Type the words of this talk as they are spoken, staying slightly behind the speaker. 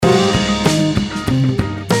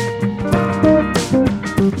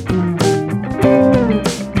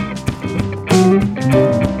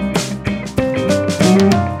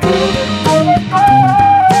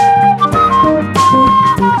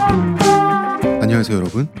안녕하세요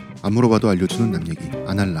여러분. 안 물어봐도 알려주는 남 얘기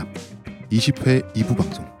아날람 20회 2부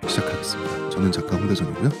방송 시작하겠습니다. 저는 작가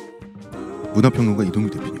홍대선이고요. 문화평론가 이동규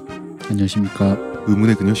대표님. 안녕하십니까.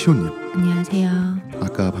 의문의 그녀 시온님. 안녕하세요.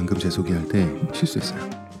 아까 방금 제 소개할 때 실수했어요.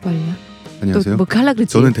 뭘요? 안녕하세요. 뭐 할라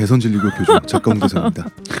그랬지? 저는 대선진리교 교주 작가 홍대선입니다.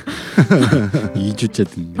 2주째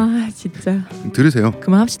듣네. 아 진짜 들으세요.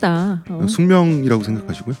 그만합시다. 숙명이라고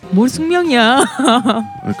생각하시고요. 뭘 숙명이야.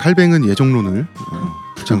 칼뱅은 예정론을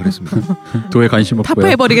주장을 했습니다. 도에 관심 없고요.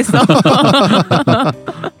 타파해버리겠어.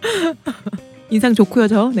 인상 좋고요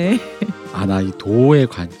저. 네. 아, 나 이 도에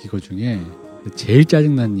이거 중에 제일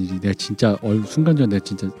짜증난 일이 내가 진짜 순간적으로 내가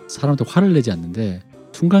진짜 사람한테 화를 내지 않는데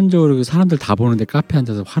순간적으로 사람들 다 보는데 카페에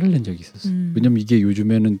앉아서 화를 낸 적이 있었어. 왜냐면 이게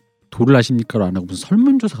요즘에는 도를 아십니까로 안 하고 무슨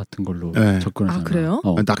설문조사 같은 걸로 네. 접근하잖아. 아 그래요?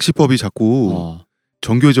 낚시법이 자꾸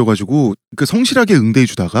정교해져가지고 그 성실하게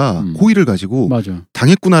응대해주다가 호의를 가지고 맞아.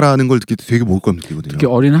 당했구나라는 걸 듣기 되게 모욕감 느끼거든요. 특히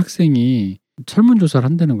어린 학생이 설문조사를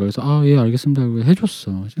한다는 거예요. 그래서 아, 예 알겠습니다.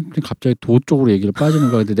 해줬어. 갑자기 도 쪽으로 얘기를 빠지는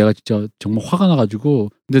거야. 근데 내가 진짜 정말 화가 나가지고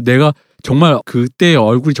근데 내가 정말 그때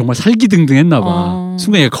얼굴이 정말 살기등등했나 봐.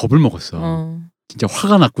 순간 얘가 겁을 먹었어. 진짜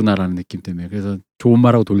화가 났구나라는 느낌 때문에. 그래서 좋은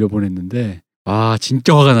말하고 돌려보냈는데 아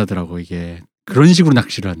진짜 화가 나더라고 이게. 그런 식으로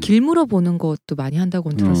낚시를 하는. 길 물어보는 것도 많이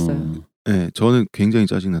한다고는 들었어요. 네, 저는 굉장히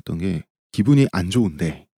짜증났던 게 기분이 안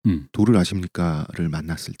좋은데 도를 아십니까를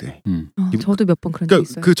만났을 때 저도 몇 번 그런 적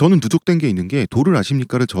있어요. 저는 누적된 게 있는 게 도를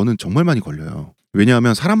아십니까를 저는 정말 많이 걸려요.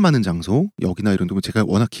 왜냐하면 사람 많은 장소 여기나 이런 데 제가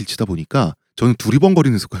워낙 길치다 보니까 저는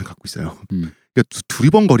두리번거리는 습관을 갖고 있어요. 그러니까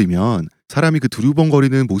두리번거리면 사람이 그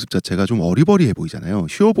두리번거리는 모습 자체가 좀 어리버리해 보이잖아요.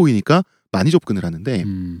 쉬워 보이니까 많이 접근을 하는데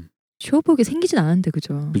쉬워 보이게 생기진 않은데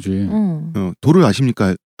그죠? 그지. 도를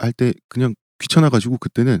아십니까 할 때 그냥 귀찮아가지고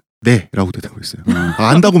그때는 네라고 대답을 했어요.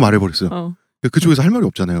 안다고 말해버렸어요. 그쪽에서 할 말이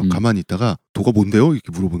없잖아요. 가만히 있다가 도가 뭔데요?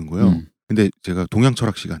 이렇게 물어보는 거예요. 근데 제가 동양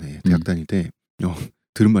철학 시간에 대학 다닐 때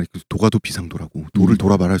들은 말이 도가 도 비상도라고 도를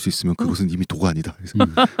돌아 말할 수 있으면 그것은 이미 도가 아니다. 그래서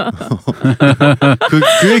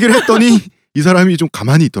그 얘기를 했더니 이 사람이 좀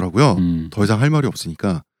가만히 있더라고요. 더 이상 할 말이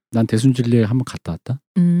없으니까. 난 대순진리에 한번 갔다 왔다.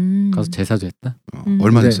 가서 제사도 했다.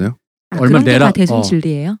 얼마 냈어요? 얼마 내라. 다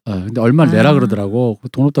대순진리예요? 근데 얼마 내라 그러더라고.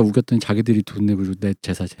 돈 없다 우겼더니 자기들이 돈 내고 내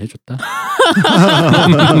제사 해줬다.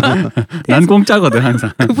 난 공짜거든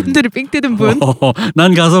항상. 그분들을 삥 뜯은 분.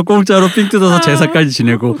 난 가서 공짜로 삥 뜯어서 제사까지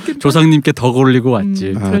지내고 조상님께 덕 올리고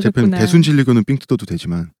왔지. 대표님 대순진리교는 삥 뜯어도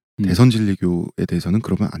되지만 대선진리교에 대해서는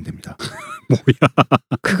그러면 안 됩니다. 뭐야?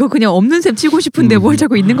 그거 그냥 없는 셈 치고 싶은데 뭘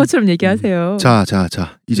자꾸 있는 것처럼 얘기하세요. 자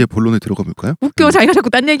이제 본론에 들어가 볼까요? 웃겨. 자기가 자꾸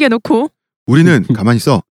딴 얘기해놓고. 우리는 가만히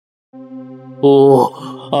있어. 오,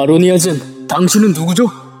 아로니아진, 당신은 누구죠?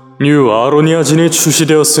 뉴 아로니아진이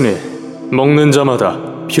출시되었으니 먹는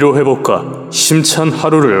자마다 피로회복과 심찬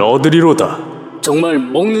하루를 얻으리로다. 정말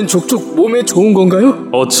먹는 족족 몸에 좋은 건가요?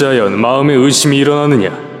 어찌하여 마음에 의심이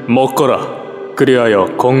일어나느냐. 먹거라.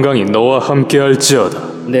 그리하여 건강이 너와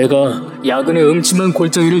함께할지어다. 내가 야근의 음침한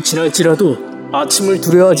골짜기를 지날지라도 아침을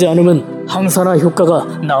두려워하지 않으면 항산화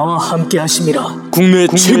효과가 나와 함께 하심이라. 국내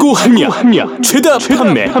최고 합리화, 최다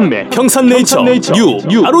판매, 평산네이처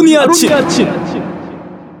뉴 아로니아진.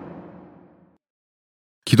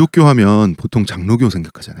 기독교 하면 보통 장로교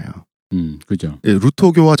생각하잖아요. 그죠. 예,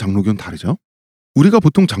 루터교와 장로교는 다르죠. 우리가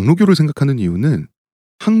보통 장로교를 생각하는 이유는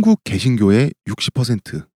한국 개신교의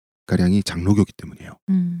 60% 가량이 장로교이기 때문이에요.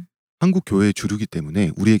 한국 교회의 주류이기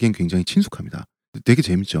때문에 우리에겐 굉장히 친숙합니다. 되게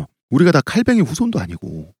재밌죠. 우리가 다 칼뱅의 후손도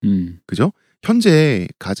아니고, 그죠? 현재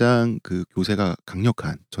가장 그 교세가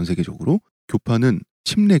강력한 전 세계적으로 교파는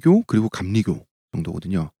침례교 그리고 감리교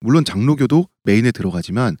정도거든요. 물론 장로교도 메인에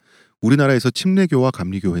들어가지만 우리나라에서 침례교와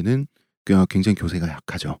감리교회는 굉장히 교세가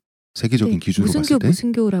약하죠. 세계적인 기준으로 봤을 때.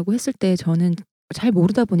 무슨 교라고 했을 때 저는 잘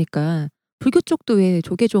모르다 보니까 불교 쪽도 왜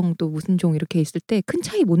조계종 또 무슨 종 이렇게 있을 때 큰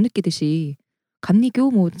차이 못 느끼듯이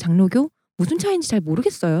감리교 뭐 장로교 무슨 차이인지 잘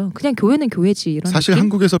모르겠어요. 그냥 교회는 교회지 이런 사실 느낌?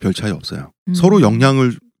 한국에서 별 차이 없어요. 서로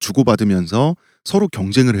영향을 주고받으면서 서로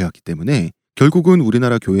경쟁을 해왔기 때문에 결국은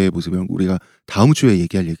우리나라 교회의 모습은 우리가 다음 주에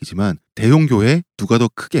얘기할 얘기지만 대형 교회 누가 더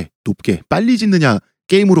크게 높게 빨리 짓느냐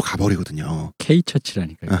게임으로 가버리거든요.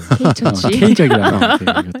 K처치라니까요. K처치.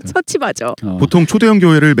 K적이라는 처치 맞아. 보통 초대형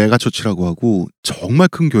교회를 메가처치라고 하고 정말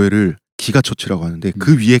큰 교회를 기가처치라고 하는데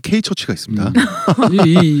그 위에 K처치가 있습니다.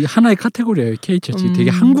 이 하나의 카테고리예요. K처치.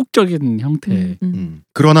 되게 한국적인 형태.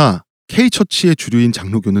 그러나 K처치의 주류인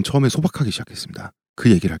장로교는 처음에 소박하게 시작했습니다.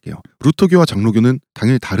 그 얘기를 할게요. 루터교와 장로교는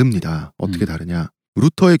당연히 다릅니다. 어떻게 다르냐.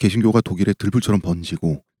 루터의 개신교가 독일에 들불처럼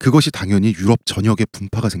번지고 그것이 당연히 유럽 전역에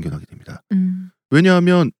분파가 생겨나게 됩니다.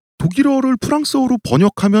 왜냐하면 독일어를 프랑스어로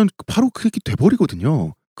번역하면 바로 그렇게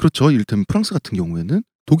돼버리거든요. 그렇죠. 이를테면 프랑스 같은 경우에는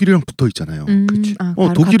독일이랑 붙어 있잖아요. 그치.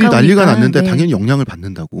 독일이 난리가 났는데 당연히 영향을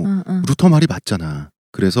받는다고. 루터 말이 맞잖아.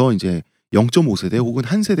 그래서 이제 0.5세대 혹은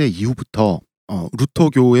한 세대 이후부터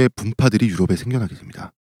루터교의 분파들이 유럽에 생겨나게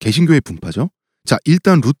됩니다. 개신교의 분파죠. 자,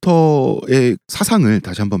 일단 루터의 사상을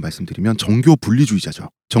다시 한번 말씀드리면 정교 분리주의자죠.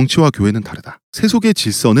 정치와 교회는 다르다. 세속의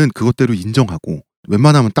질서는 그것대로 인정하고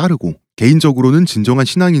웬만하면 따르고 개인적으로는 진정한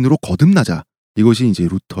신앙인으로 거듭나자. 이것이 이제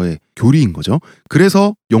루터의 교리인 거죠.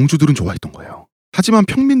 그래서 영주들은 좋아했던 거예요. 하지만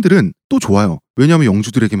평민들은 또 좋아요. 왜냐하면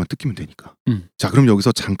영주들에게만 뜯기면 되니까. 자, 그럼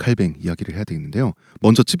여기서 장칼뱅 이야기를 해야 되겠는데요.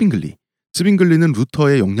 먼저 츠빙글리. 츠빙글리는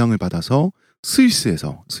루터의 영향을 받아서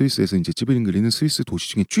스위스에서 이제 츠빙글리는 스위스 도시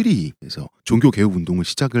중에 쥐리히에서 종교 개혁 운동을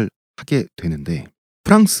시작을 하게 되는데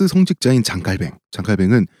프랑스 성직자인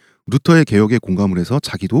장칼뱅은 루터의 개혁에 공감을 해서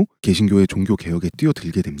자기도 개신교의 종교 개혁에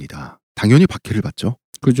뛰어들게 됩니다. 당연히 박해를 받죠.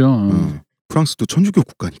 그죠. 프랑스도 천주교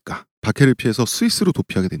국가니까 박해를 피해서 스위스로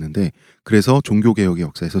도피하게 되는데 그래서 종교 개혁의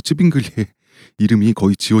역사에서 츠빙글리의 이름이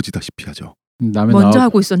거의 지워지다시피 하죠. 먼저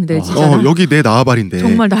하고 있었는데 진짜. 여기 내 나와바리인데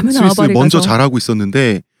정말 남의 스위스 나와바리 먼저 가서. 잘하고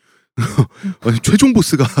있었는데 최종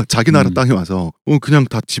보스가 자기 나라 땅에 와서 그냥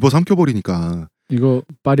다 집어 삼켜버리니까. 이거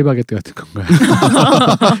파리바게뜨 같은 건가요?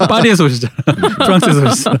 파리에서 오셨잖아. 프랑스에서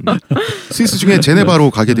오셨어. 스위스 중에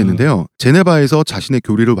제네바로 가게 되는데요. 제네바에서 자신의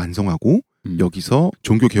교리를 완성하고 여기서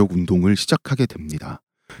종교 개혁 운동을 시작하게 됩니다.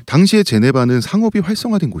 당시에 제네바는 상업이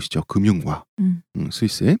활성화된 곳이죠. 금융과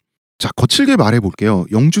스위스에. 자, 거칠게 말해볼게요.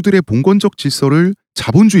 영주들의 봉건적 질서를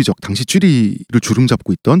자본주의적, 당시 쥐리를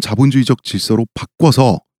주름잡고 있던 자본주의적 질서로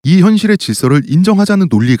바꿔서 이 현실의 질서를 인정하자는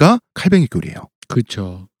논리가 칼뱅의 교리예요.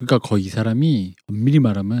 그렇죠. 그러니까 거의 이 사람이 엄밀히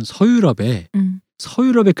말하면 서유럽에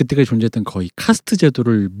그때까지 존재했던 거의 카스트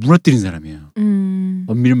제도를 무너뜨린 사람이에요.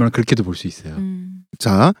 엄밀히 말하면 그렇게도 볼 수 있어요.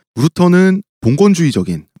 자, 루터는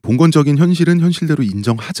봉건적인 현실은 현실대로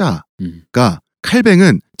인정하자가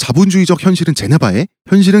칼뱅은 자본주의적 현실은 제네바에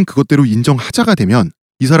현실은 그것대로 인정하자가 되면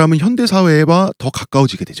이 사람은 현대 사회와 더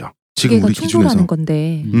가까워지게 되죠. 지금 우리 기준에서.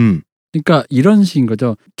 건데. 그러니까 이런 식인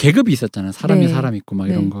거죠. 계급이 있었잖아. 사람이 사람 있고 막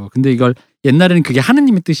이런 거. 근데 이걸 옛날에는 그게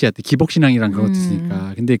하느님의 뜻이었대. 기복신앙이란 그것도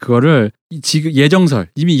있으니까. 근데 그거를 지금 예정설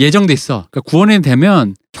이미 예정돼 있어. 그러니까 구원이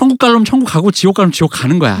되면 천국 가려면 천국 가고 지옥 가려면 지옥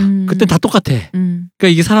가는 거야. 그때 다 똑같아. 그러니까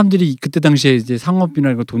이게 사람들이 그때 당시에 이제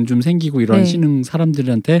상업이나 돈 좀 생기고 이런 신흥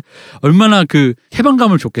사람들한테 얼마나 그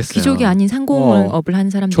해방감을 줬겠어요. 귀족이 아닌 상공업을 한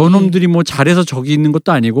사람들이. 저놈들이 뭐 잘해서 저기 있는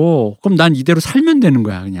것도 아니고 그럼 난 이대로 살면 되는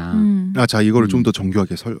거야 그냥. 자, 이거를 좀 더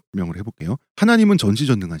정교하게 설명을 해볼게요. 하나님은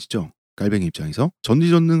전지전능하시죠. 칼뱅의 입장에서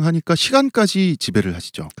전지전능하니까 시간까지 지배를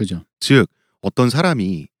하시죠. 그죠. 즉 어떤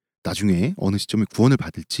사람이 나중에 어느 시점에 구원을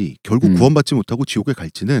받을지 결국 구원받지 못하고 지옥에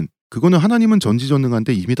갈지는 그거는 하나님은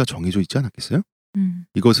전지전능한데 이미 다 정해져 있지 않았겠어요?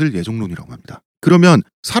 이것을 예정론이라고 합니다. 그러면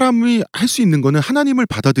사람이 할 수 있는 거는 하나님을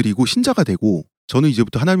받아들이고 신자가 되고 저는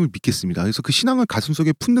이제부터 하나님을 믿겠습니다. 그래서 그 신앙을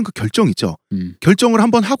가슴속에 품는 그 결정 있죠. 결정을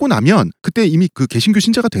한번 하고 나면 그때 이미 그 개신교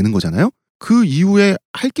신자가 되는 거잖아요. 그 이후에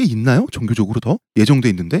할 게 있나요? 종교적으로 더 예정돼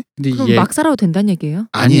있는데. 근데 그럼 막 살아도 된다는 얘기예요?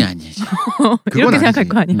 아니. 이렇게 생각할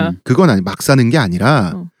거 아니야. 그건 아니. 막 사는 게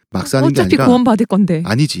아니라 막 사는 게 아니라. 어차피 구원 받을 건데.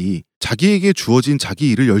 아니지. 자기에게 주어진 자기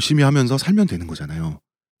일을 열심히 하면서 살면 되는 거잖아요.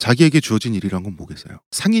 자기에게 주어진 일이란 건 뭐겠어요?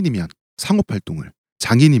 상인이면 상업 활동을,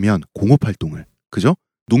 장인이면 공업 활동을, 그죠?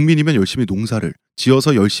 농민이면 열심히 농사를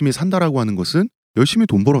지어서 열심히 산다라고 하는 것은 열심히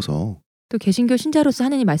돈 벌어서 또 개신교 신자로서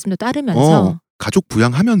하느님 말씀도 따르면서 가족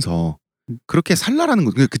부양하면서 그렇게 살라라는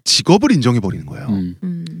거, 그 직업을 인정해 버리는 거예요.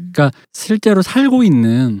 그러니까 실제로 살고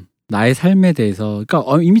있는 나의 삶에 대해서,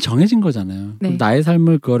 그러니까 이미 정해진 거잖아요. 네. 나의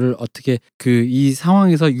삶을 그거를 어떻게 이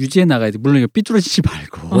상황에서 유지해 나가야 돼. 물론 이거 삐뚤어지지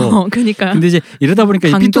말고. 그러니까. 근데 이제 이러다 보니까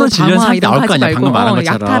이 삐뚤어지려는 사람이 나올 거 아니야. 방금 말한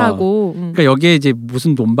것처럼. 약탈하고. 그러니까 여기에 이제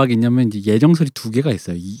무슨 논박이 있냐면 이제 예정설이 두 개가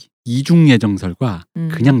있어요. 이중 예정설과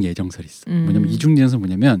그냥 예정설이 있어. 뭐냐면 이중 예정설은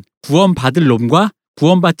뭐냐면 구원받을 놈과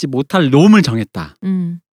구원받지 못할 놈을 정했다.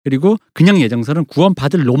 그리고 그냥 예정설은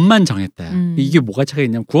구원받을 놈만 정했다. 이게 뭐가 차이가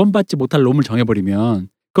있냐면 구원받지 못할 놈을 정해버리면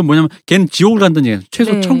그건 뭐냐면 걔는 지옥을 간다는 얘기야.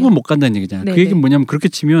 최소 네. 천국은 못 간다는 얘기잖아. 그 얘기는 뭐냐면 그렇게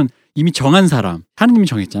치면 이미 정한 사람 하느님이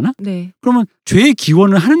정했잖아. 네. 그러면 죄의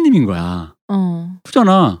기원은 하느님인 거야.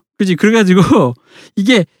 그잖아. 그렇지. 그래가지고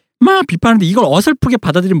이게 막 비판하는데 이걸 어설프게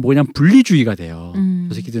받아들이면 뭐냐면 분리주의가 돼요.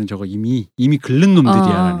 저 새끼들은 저거 이미 긁는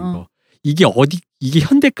놈들이야라는 거. 이게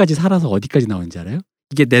현대까지 살아서 어디까지 나오는지 알아요?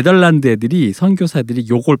 이게 네덜란드 애들이 선교사들이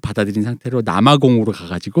요걸 받아들인 상태로 남아공으로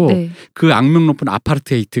가가지고 그 악명 높은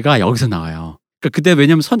아파르테이트가 여기서 나와요. 그러니까 그때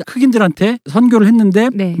왜냐면 흑인들한테 선교를 했는데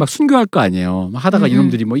네. 막 순교할 거 아니에요. 막 하다가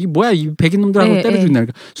이놈들이 뭐 이 뭐야 이 백인 놈들하고 네, 때려 죽는다.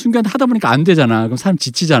 그러니까 순교한테 하다 보니까 안 되잖아. 그럼 사람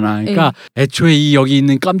지치잖아. 그러니까 애초에 이 여기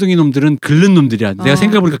있는 깜둥이 놈들은 긁는 놈들이야. 내가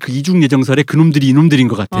생각해보니까 그 이중 예정설에 그 놈들이 이 놈들인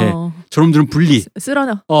것 같아. 저놈들은 분리.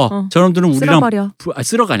 쓸어넣어. 저놈들은 우리랑 쓸어버려.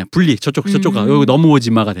 쓸어가 아니야. 분리. 저쪽가 여기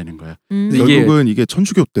넘어오지마가 되는 거야. 결국은 이게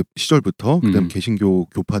천주교 때 시절부터 그다음 개신교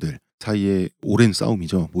교파들 사이의 오랜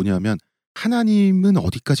싸움이죠. 뭐냐면 하나님은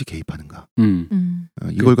어디까지 개입하는가.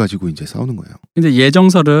 이걸 가지고 이제 싸우는 거예요. 근데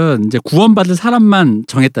예정설은 이제 구원받을 사람만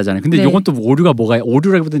정했다잖아요. 근데 네. 요건 또 오류가 뭐가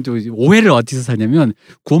오류라기보다는 또 오해를 어디서 사냐면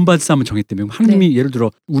구원받을 사람은 정했다며. 하나님이 예를 들어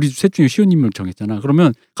우리 셋 중에 시호님을 정했잖아.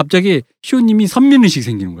 그러면 갑자기 시호님이 선민의식이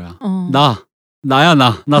생기는 거야. 나야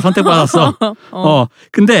나 선택받았어.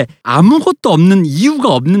 근데 아무것도 없는 이유가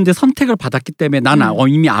없는데 선택을 받았기 때문에 난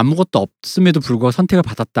이미 아무것도 없음에도 불구하고 선택을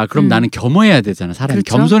받았다. 그럼 나는 겸허해야 되잖아. 사람이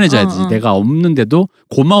그렇죠? 겸손해져야지. 내가 없는데도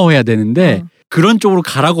고마워해야 되는데 그런 쪽으로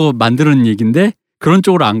가라고 만드는 얘기인데 그런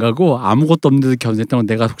쪽으로 안 가고 아무것도 없는데도 겸손했다고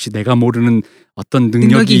내가 혹시 내가 모르는 어떤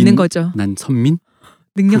능력이 있는 거죠. 난 선민?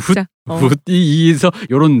 능력자. 이에서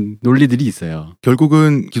이런 논리들이 있어요.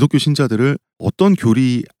 결국은 기독교 신자들을 어떤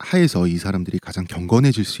교리 하에서 이 사람들이 가장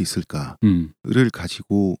경건해질 수 있을까를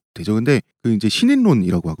가지고 되죠. 근데 그 이제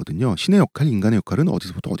신인론이라고 하거든요. 신의 역할, 인간의 역할은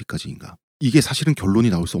어디서부터 어디까지인가. 이게 사실은 결론이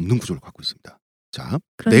나올 수 없는 구조를 갖고 있습니다. 자,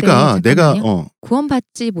 내가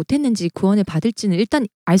구원받지 못했는지 구원을 받을지는 일단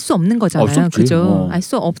알 수 없는 거잖아요. 그죠? 알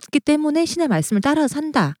수 없기 때문에 신의 말씀을 따라서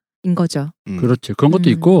산다. 인 거죠. 그렇죠. 그런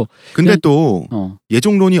것도 있고. 근데 또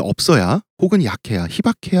예종론이 없어야 혹은 약해야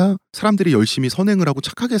희박해야 사람들이 열심히 선행을 하고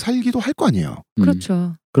착하게 살기도 할 거 아니에요.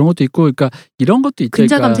 그렇죠. 그런 것도 있고, 그러니까 이런 것도 있죠.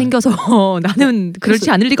 근자감 그러니까 생겨서 나는 그렇지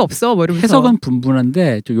않을 리가 없어. 뭐 이러면서. 해석은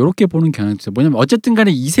분분한데 좀 이렇게 보는 경향이 있어요. 뭐냐면 어쨌든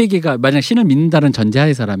간에 이 세계가 만약 신을 믿는다는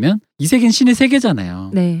전제하에서라면 이 세계는 신의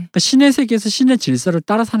세계잖아요. 네. 그러니까 신의 세계에서 신의 질서를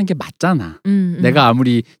따라 사는 게 맞잖아. 내가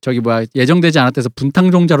아무리 예정되지 않았대서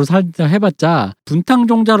분탕종자로 살자 해봤자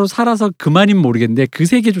분탕종자로 살아서 그만이면 모르겠는데 그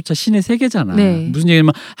세계조차 신의 세계잖아. 네. 무슨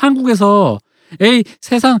얘기냐면 한국에서 에이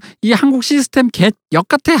세상 이 한국 시스템 개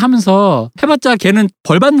역같아 하면서 해봤자 걔는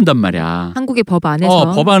벌 받는단 말이야. 한국의 법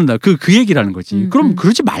안에서. 법 안에서 그 얘기라는 거지. 그럼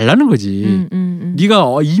그러지 말라는 거지.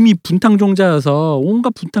 네가 이미 분탕종자여서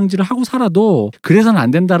온갖 분탕질을 하고 살아도 그래서는 안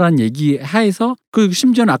된다라는 얘기 하에서 그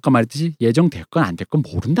심지어는 아까 말했듯이 예정됐건 안 됐건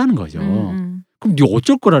모른다는 거죠. 그럼 네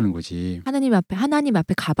어쩔 거라는 거지. 하나님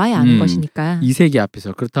앞에 가봐야 아는 것이니까. 이 세계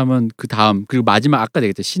앞에서. 그렇다면 그 다음 그리고 마지막 아까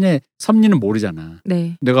얘기했죠. 신의 섭리는 모르잖아.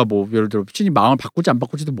 네. 내가 뭐 예를 들어 신이 마음을 바꿀지 안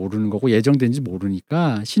바꿀지도 모르는 거고 예정된지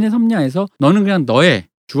모르니까 신의 섭리 안에서 너는 그냥 너의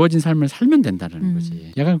주어진 삶을 살면 된다는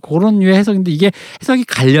거지. 약간 그런 류의 해석인데 이게 해석이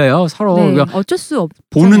갈려요. 서로. 네, 어쩔 수 없.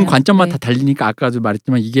 보는 관점마다 다 달리니까 아까도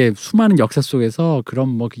말했지만 이게 수많은 역사 속에서 그런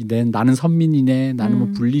뭐 나는 선민이네, 나는 뭐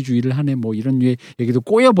분리주의를 하네, 뭐 이런 류의 얘기도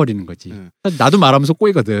꼬여버리는 거지. 나도 말하면서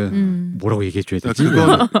꼬이거든. 뭐라고 얘기해줘야 되지?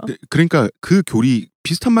 그러니까 그 교리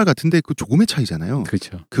비슷한 말 같은데 그 조금의 차이잖아요.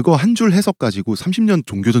 그렇죠. 그거 한 줄 해석 가지고 30년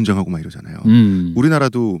종교 전쟁하고 막 이러잖아요.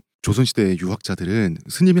 우리나라도 조선시대 유학자들은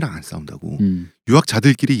스님이랑 안 싸운다고.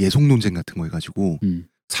 유학자들끼리 예속 논쟁 같은 거 해가지고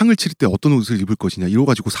상을 치를 때 어떤 옷을 입을 것이냐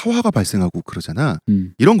이러가지고 사화가 발생하고 그러잖아.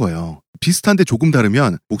 이런 거예요. 비슷한데 조금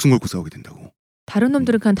다르면 목숨 걸고 싸우게 된다고. 다른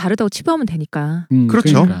놈들은 그냥 다르다고 치부하면 되니까.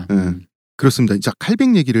 그렇죠. 그러니까. 그렇습니다. 자,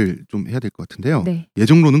 칼뱅 얘기를 좀 해야 될 것 같은데요. 네.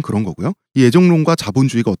 예정론은 그런 거고요. 이 예정론과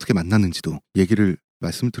자본주의가 어떻게 만났는지도 얘기를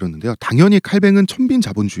말씀을 드렸는데요. 당연히 칼뱅은 천빈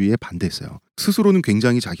자본주의에 반대했어요. 스스로는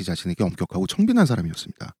굉장히 자기 자신에게 엄격하고 청빈한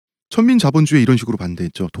사람이었습니다. 천빈 자본주의에 이런 식으로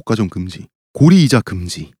반대했죠. 독과점 금지, 고리이자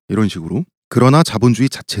금지 이런 식으로. 그러나 자본주의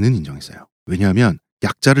자체는 인정했어요. 왜냐하면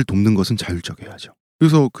약자를 돕는 것은 자율적이어야죠.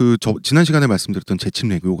 그래서 지난 시간에 말씀드렸던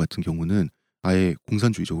재침례교 같은 경우는 아예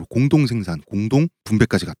공산주의적으로 공동생산,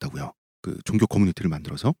 공동분배까지 갔다고요. 그 종교 커뮤니티를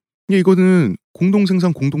만들어서. 이거는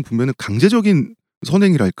공동생산, 공동분배는 강제적인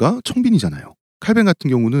선행이랄까? 청빈이잖아요. 칼뱅 같은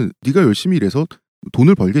경우는 네가 열심히 일해서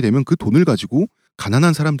돈을 벌게 되면 그 돈을 가지고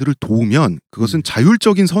가난한 사람들을 도우면 그것은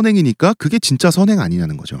자율적인 선행이니까 그게 진짜 선행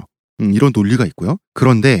아니냐는 거죠. 이런 논리가 있고요.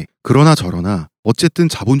 그런데 그러나 저러나 어쨌든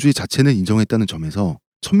자본주의 자체는 인정했다는 점에서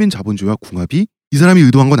천민 자본주의와 궁합이 이 사람이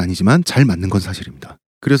의도한 건 아니지만 잘 맞는 건 사실입니다.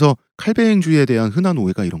 그래서 칼뱅주의에 대한 흔한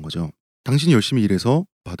오해가 이런 거죠. 당신이 열심히 일해서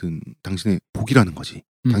받은 당신의 복이라는 거지.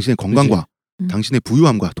 당신의 건강과 당신의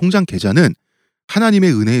부유함과 통장 계좌는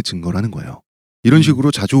하나님의 은혜의 증거라는 거예요. 이런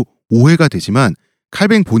식으로 자주 오해가 되지만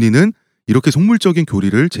칼뱅 본인은 이렇게 속물적인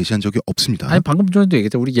교리를 제시한 적이 없습니다. 아니 방금 전에도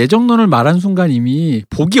얘기했죠. 우리 예정론을 말한 순간 이미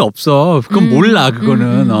복이 없어. 그건 몰라.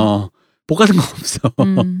 그거는 복 같은 거 없어.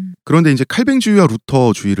 그런데 이제 칼뱅주의와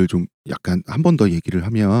루터주의를 좀 약간 한 번 더 얘기를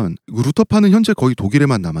하면 루터파는 현재 거의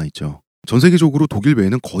독일에만 남아있죠. 전 세계적으로 독일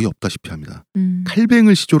외에는 거의 없다시피 합니다.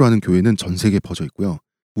 칼뱅을 시조로 하는 교회는 전 세계에 퍼져 있고요.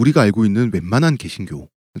 우리가 알고 있는 웬만한 개신교는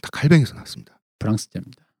다 칼뱅에서 나왔습니다.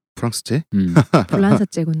 프랑스제입니다. 프랑스제?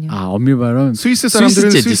 불란서제군요. 아 엄밀히 말하면 스위스 사람들은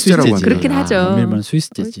스위스제라고 합니다. 그렇긴 하죠. 엄밀히 말하면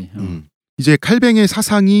스위스제지. 이제 칼뱅의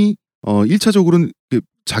사상이 1차적으로는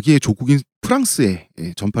자기의 조국인 프랑스에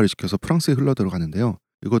전파를 시켜서 프랑스에 흘러 들어가는데요.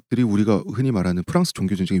 이것들이 우리가 흔히 말하는 프랑스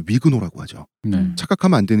종교 전쟁의 위그노라고 하죠. 네.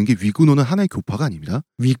 착각하면 안 되는 게 위그노는 하나의 교파가 아닙니다.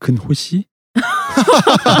 위근호 씨?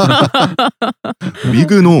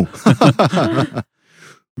 위그노.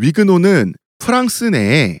 위그노는 프랑스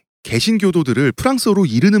내에 개신교도들을 프랑스어로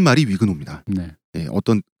이르는 말이 위그노입니다. 네.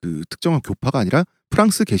 어떤 그 특정한 교파가 아니라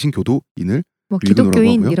프랑스 개신교도인을 뭐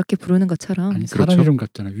기독교인 하고요. 이렇게 부르는 것처럼. 아니 사람 그렇죠. 이름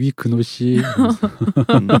같잖아. 위근호 씨.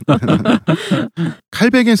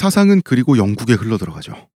 칼뱅의 사상은 그리고 영국에 흘러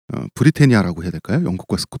들어가죠. 브리테니아라고 해야 될까요?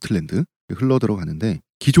 영국과 스코틀랜드 흘러 들어가는데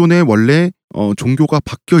기존에 원래 종교가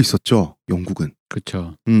바뀌어 있었죠. 영국은.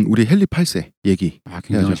 그렇죠. 우리 헨리 8세 얘기.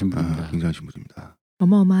 굉장하신 분입니다. 굉장하신 분입니다.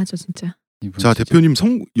 어마어마하죠 진짜. 자 대표님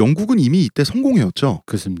영국은 이미 이때 성공회였죠.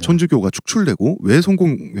 그렇습니다. 천주교가 축출되고 왜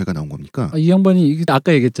성공회가 나온 겁니까? 이 양반이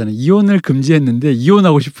아까 얘기했잖아요. 이혼을 금지했는데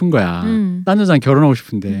이혼하고 싶은 거야. 딴 여자랑 결혼하고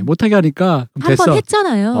싶은데 못하게 하니까 한 됐어. 번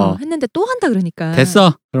했잖아요. 했는데 또 한다 그러니까.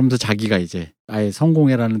 됐어. 그러면서 자기가 이제 아예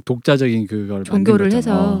성공회라는 독자적인 그걸 종교를 만든 거죠.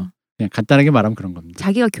 해서 그냥 간단하게 말하면 그런 겁니다.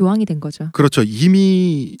 자기가 교황이 된 거죠. 그렇죠.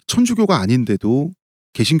 이미 천주교가 아닌데도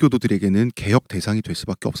개신교도들에게는 개혁 대상이 될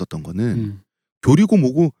수밖에 없었던 거는 교리고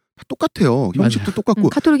뭐고 똑같아요. 형식도 똑같고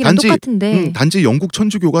카톨릭이랑 똑같은데 단지 영국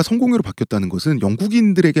천주교가 성공회로 바뀌었다는 것은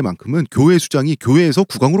영국인들에게만큼은 교회 수장이 교회에서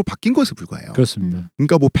국왕으로 바뀐 것에 불과해요. 그렇습니다.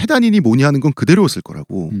 그러니까 뭐 페단이니 뭐니 하는 건 그대로였을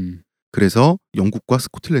거라고. 그래서 영국과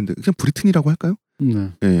스코틀랜드 그냥 브리튼이라고 할까요?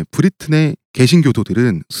 네, 브리튼의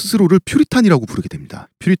개신교도들은 스스로를 퓨리탄이라고 부르게 됩니다.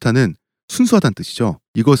 퓨리탄은 순수하다는 뜻이죠.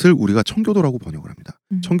 이것을 우리가 청교도라고 번역을 합니다.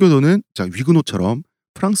 청교도는 자 위그노처럼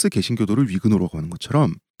프랑스 개신교도를 위그노라고 하는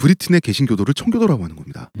것처럼 브리튼의 개신교도를 청교도라고 하는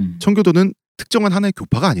겁니다. 청교도는 특정한 하나의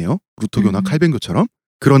교파가 아니에요. 루터교나 칼뱅교처럼.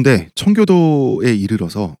 그런데 청교도에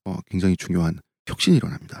이르러서 굉장히 중요한 혁신이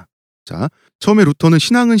일어납니다. 자, 처음에 루터는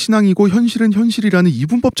신앙은 신앙이고 현실은 현실이라는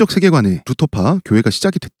이분법적 세계관의 루터파 교회가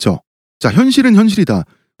시작이 됐죠. 자, 현실은 현실이다.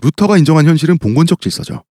 루터가 인정한 현실은 봉건적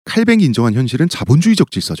질서죠. 칼뱅이 인정한 현실은 자본주의적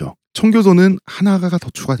질서죠. 청교도는 하나가 더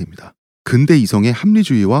추가됩니다. 근대 이성의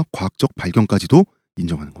합리주의와 과학적 발견까지도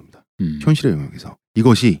인정하는 겁니다. 현실의 영역에서.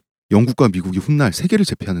 이것이 영국과 미국이 훗날 세계를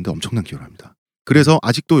제패하는 데 엄청난 기여를 합니다. 그래서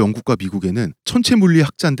아직도 영국과 미국에는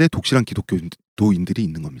천체물리학자인데 독실한 기독교인들이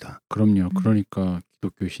있는 겁니다. 그럼요. 그러니까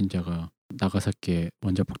기독교 신자가 나가사키에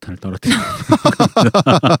원자폭탄을 떨어뜨려.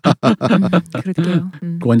 그럴게요.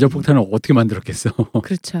 그 원자폭탄을 어떻게 만들었겠어?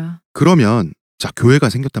 그렇죠. 그러면 자 교회가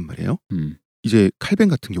생겼단 말이에요. 이제 칼뱅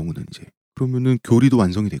같은 경우는 이제 그러면은 교리도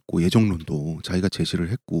완성이 됐고 예정론도 자기가 제시를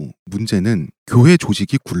했고 문제는 교회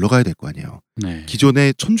조직이 굴러가야 될 거 아니에요. 네.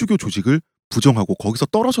 기존의 천주교 조직을 부정하고 거기서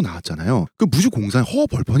떨어져 나왔잖아요. 그 무주공산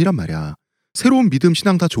허벌판이란 말이야. 새로운 믿음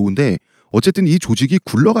신앙 다 좋은데 어쨌든 이 조직이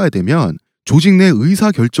굴러가야 되면 조직 내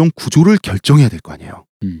의사결정 구조를 결정해야 될 거 아니에요.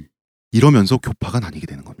 이러면서 교파가 나뉘게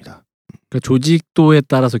되는 겁니다. 그러니까 조직도에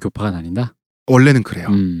따라서 교파가 나뉜다? 원래는 그래요.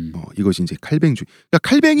 이것이 이제 칼뱅주의. 그러니까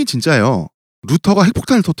칼뱅이 진짜예요. 루터가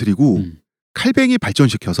핵폭탄을 터뜨리고 칼뱅이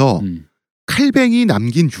발전시켜서 칼뱅이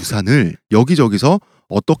남긴 유산을 여기저기서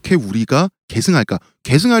어떻게 우리가 계승할까?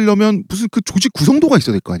 계승하려면 무슨 그 조직 구성도가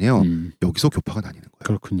있어야 될 거 아니에요. 여기서 교파가 나뉘는 거예요.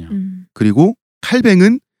 그렇군요. 그리고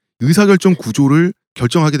칼뱅은 의사결정 구조를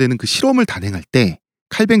결정하게 되는 그 실험을 단행할 때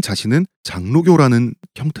칼뱅 자신은 장로교라는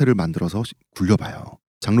형태를 만들어서 굴려봐요.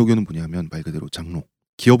 장로교는 뭐냐면 말 그대로 장로.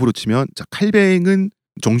 기업으로 치면 자 칼뱅은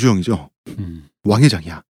정주영이죠.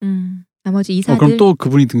 왕회장이야. 나머지 이사들. 그럼 또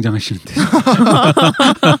그분이 등장하시는데.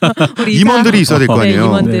 임원들이 있어야 될 거 아니에요. 네,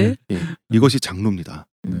 임원들. 네. 이것이 장로입니다.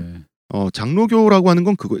 네. 장로교라고 하는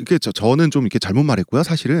건 그거 이렇게 저는 좀 이렇게 잘못 말했고요.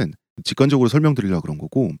 사실은 직관적으로 설명드리려고 그런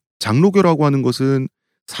거고 장로교라고 하는 것은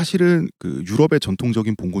사실은 그 유럽의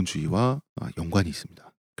전통적인 봉건주의와 연관이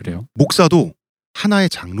있습니다. 그래요? 목사도 하나의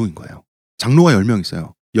장로인 거예요. 장로가 10명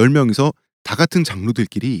있어요. 10명이서 다 같은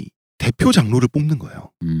장로들끼리 대표 장로를 뽑는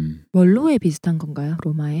거예요. 원로에 비슷한 건가요?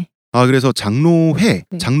 로마에? 그래서 장로회,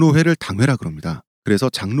 네. 장로회를 당회라 그럽니다. 그래서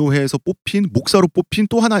장로회에서 뽑힌 목사로 뽑힌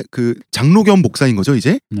또 하나 그 장로 겸 목사인 거죠,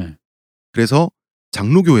 이제. 네. 그래서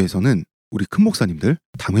장로교회에서는 우리 큰 목사님들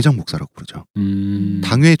당회장 목사라고 부르죠.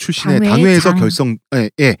 당회 출신의 당회에서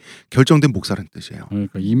결정된 목사라는 뜻이에요.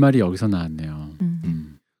 그러니까 이 말이 여기서 나왔네요.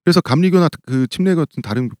 그래서 감리교나 그 침례 같은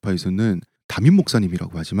다른 교파에서는 담임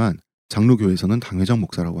목사님이라고 하지만 장로교에서는 당회장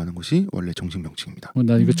목사라고 하는 것이 원래 정식 명칭입니다.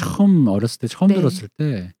 나 이거 처음 어렸을 때 처음 네. 들었을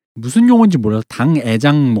때 무슨 용어인지 몰라서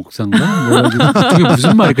당애장 목사인가? 뭐 그게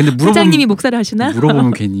무슨 말이야? 근데 회장님이 목사를 하시나?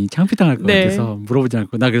 물어보면 괜히 창피당할 것 네. 같아서 물어보지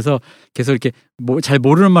않고 나 그래서 계속 이렇게 잘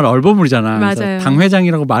모르는 말 얼버무리잖아. 맞아요. 당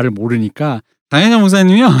회장이라고 말을 모르니까 당회장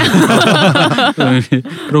목사님이요.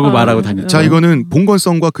 그러고 말하고 다녔죠. 자, 이거는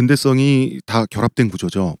봉건성과 근대성이 다 결합된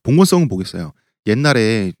구조죠. 봉건성은 뭐겠어요?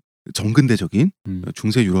 옛날에 정근대적인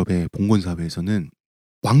중세 유럽의 봉건 사회에서는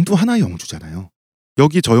왕도 하나의 영주잖아요.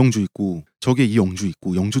 여기 저 영주 있고 저기에 이 영주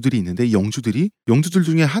있고 영주들이 있는데 이 영주들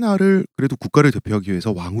중에 하나를 그래도 국가를 대표하기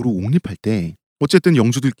위해서 왕으로 옹립할 때 어쨌든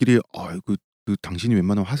영주들끼리 당신이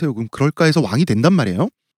웬만하면 하세요. 그럼 그럴까 해서 왕이 된단 말이에요.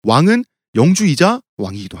 왕은 영주이자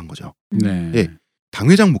왕이기도 한 거죠. 네. 예,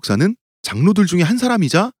 당회장 목사는 장로들 중에 한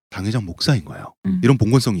사람이자 당회장 목사인 거예요. 이런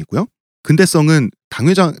봉건성이 있고요. 근대성은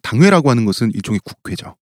당회라고 하는 것은 일종의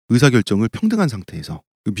국회죠. 의사결정을 평등한 상태에서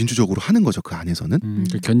민주적으로 하는 거죠. 그 안에서는.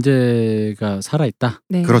 견제가 살아있다.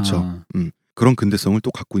 네. 그렇죠. 그런 근대성을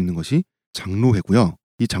또 갖고 있는 것이 장로회고요.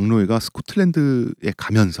 이 장로회가 스코틀랜드에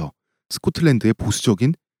가면서 스코틀랜드의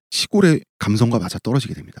보수적인 시골의 감성과 맞아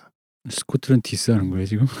떨어지게 됩니다. 스코틀랜드 디스하는 거예요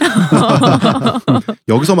지금?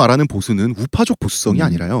 여기서 말하는 보수는 우파적 보수성이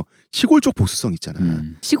아니라요. 시골적 보수성 있잖아요.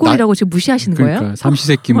 시골이라고 지금 무시하시는 그러니까 거예요?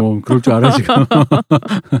 삼시세끼 뭐 그럴 줄 알아 지금.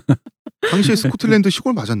 당시에 스코틀랜드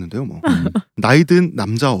시골 맞았는데요. 뭐 나이든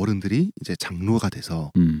남자 어른들이 이제 장로가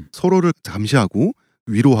돼서 서로를 감시하고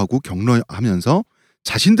위로하고 격려하면서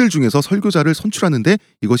자신들 중에서 설교자를 선출하는데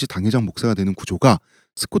이것이 당회장 목사가 되는 구조가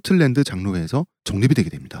스코틀랜드 장로회에서 정립이 되게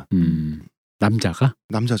됩니다. 남자가?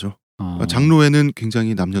 남자죠. 장로회는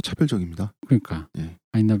굉장히 남녀 차별적입니다. 그러니까. 예.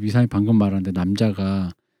 아니 나 이사람이 방금 말하는데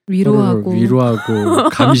남자가 위로하고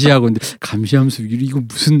감시하고 근데 감시하면서 이거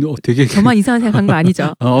무슨 되게 저만 이상한 생각한 거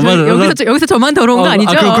아니죠? 맞아. 여기서 저만 더러운 거 아니죠?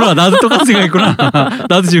 그렇구나. 나도 똑같은 생각했구나.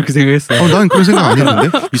 나도 지금 그 생각했어. 나는 그런 생각 안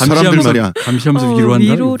했는데 이 사람들 말이야. 감시하면서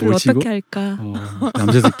위로한다. 위로를 뭐지, 어떻게 할까?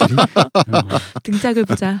 남자들끼리 등짝을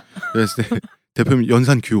보자. 대표님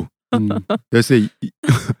연산 규. 열쇠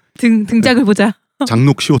등짝을 보자.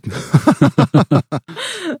 장록 시옷.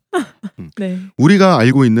 네. 우리가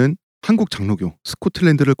알고 있는 한국 장로교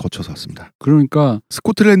스코틀랜드를 거쳐서 왔습니다. 그러니까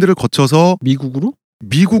스코틀랜드를 거쳐서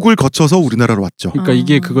미국을 거쳐서 우리나라로 왔죠. 그러니까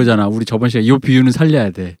이게 그거잖아. 우리 저번 시간에 이 비유는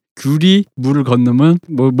살려야 돼. 귤이 물을 건너면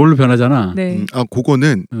뭘로 변하잖아. 네.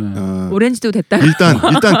 그거는 오렌지도 됐다. 일단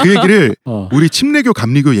그 얘기를 우리 침례교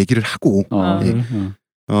감리교 얘기를 하고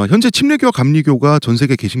현재 침례교와 감리교가 전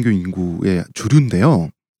세계 개신교 인구의 주류인데요.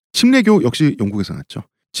 침례교 역시 영국에서 났죠.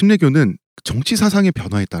 침례교는 정치 사상의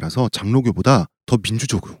변화에 따라서 장로교보다 더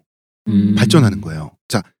민주적으로 발전하는 거예요.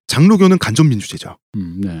 자, 장로교는 간접 민주제죠.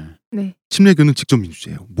 네. 침례교는 직접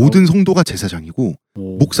민주제예요. 모든 성도가 제사장이고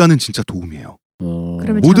목사는 진짜 도움이에요.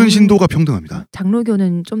 모든 신도가 평등합니다.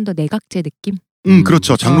 장로교는 좀 더 내각제 느낌?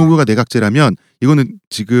 그렇죠. 장로교가 내각제라면 이거는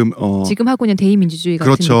지금 하고 있는 대의민주주의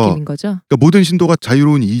같은 그렇죠. 느낌인 거죠. 그러니까 모든 신도가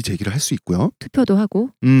자유로운 이의 제기를 할 수 있고요. 투표도 하고.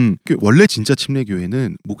 원래 진짜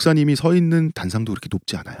침례교회는 목사님이 서 있는 단상도 그렇게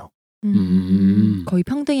높지 않아요. 거의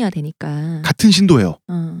평등해야 되니까. 같은 신도예요.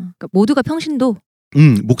 그러니까 모두가 평신도.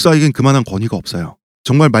 목사에겐 그만한 권위가 없어요.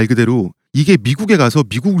 정말 말 그대로 이게 미국에 가서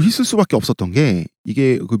미국을 휘쓸 수밖에 없었던 게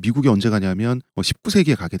이게 그 미국에 언제 가냐면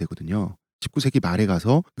 19세기에 가게 되거든요. 19세기 말에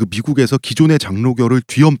가서 그 미국에서 기존의 장로교를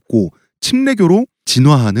뒤엎고 침례교로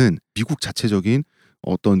진화하는 미국 자체적인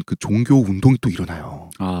어떤 그 종교 운동이 또 일어나요.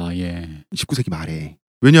 19세기 말에.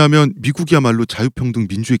 왜냐하면 미국이야말로 자유평등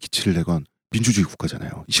민주의 기치를 내건 민주주의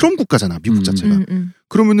국가잖아요. 실험 국가잖아, 미국 자체가.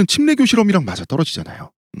 그러면은 침례교 실험이랑 맞아 떨어지잖아요.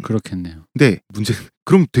 그렇겠네요. 근데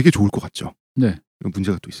그럼 되게 좋을 것 같죠. 네.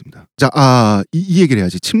 문제가 또 있습니다. 자, 이 얘기를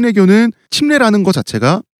해야지. 침례라는 것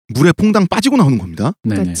자체가 물에 퐁당 빠지고 나오는 겁니다.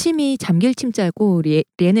 그러니까 침이 잠길 침자고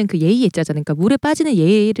얘는 그 예의 예자잖아요. 그러니까 물에 빠지는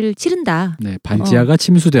예의를 치른다. 네, 반지하가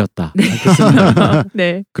침수되었다. 네. 알겠습니다.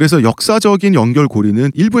 네. 그래서 역사적인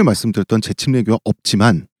연결고리는 일부에 말씀드렸던 재침례교가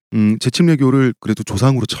없지만 재침례교를 그래도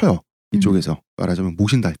조상으로 쳐요. 이쪽에서 말하자면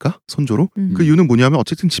모신달까? 선조로? 그 이유는 뭐냐면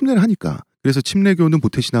어쨌든 침례를 하니까. 그래서 침례교는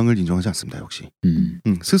모태신앙을 인정하지 않습니다. 역시.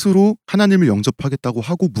 스스로 하나님을 영접하겠다고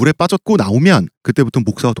하고 물에 빠졌고 나오면 그때부터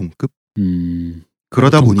목사와 동급?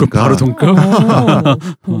 그러다 보니까 바로 동급?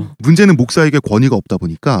 문제는 목사에게 권위가 없다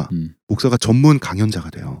보니까 목사가 전문 강연자가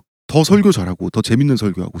돼요. 더 설교 잘하고 더 재밌는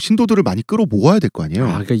설교하고 신도들을 많이 끌어모아야 될 거 아니에요.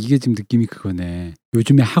 그러니까 이게 지금 느낌이 그거네.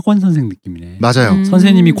 요즘에 학원 선생 느낌이네. 맞아요.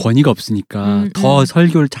 선생님이 권위가 없으니까 더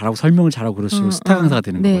설교를 잘하고 설명을 잘하고 그럴수록 스타 강사가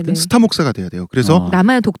되는 거거든. 스타 목사가 돼야 돼요. 그래서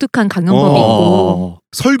나만의 독특한 강연법이 있고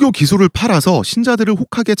설교 기술을 팔아서 신자들을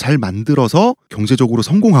혹하게 잘 만들어서 경제적으로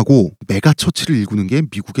성공하고 메가처치를 일구는 게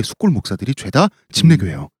미국의 숫골 목사들이 죄다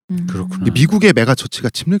침례교예요. 그렇구나. 미국의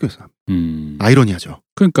메가처치가 침례교에서 아이러니하죠.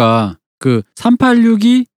 그러니까 그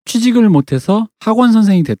 386이 취직을 못해서 학원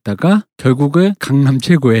선생이 됐다가 결국은 강남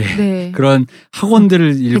최고의 네. 그런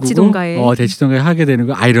학원들을 일구고 대치동가에. 대치동가에 하게 되는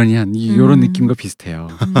거 아이러니한 이런 느낌과 비슷해요.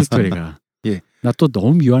 이 스토리가. 예. 나 또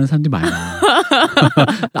너무 미워하는 사람들이 많아.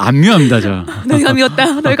 안 미워합니다 저. 너희가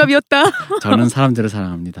미웠다. 너희가 미웠다. 저는 사람들을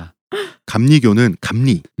사랑합니다. 감리교는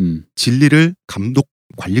감리, 진리를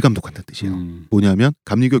관리 감독한다는 뜻이에요. 뭐냐면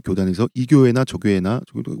감리교 교단에서 이 교회나 저 교회나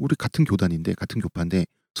우리 같은 교단인데 같은 교파인데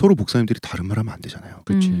서로 목사님들이 다른 말 하면 안 되잖아요.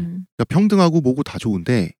 그렇지. 그러니까 평등하고 뭐고 다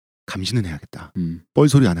좋은데 감시는 해야겠다.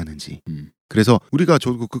 뻘소리 안 하는지. 그래서 우리가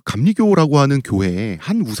그 감리교라고 하는 교회에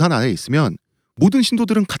한 우산 안에 있으면 모든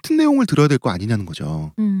신도들은 같은 내용을 들어야 될 거 아니냐는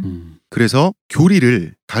거죠. 그래서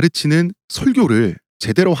교리를 가르치는 설교를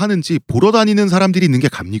제대로 하는지 보러 다니는 사람들이 있는 게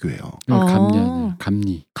감리교예요.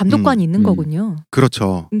 감리. 감독관이 있는 거군요.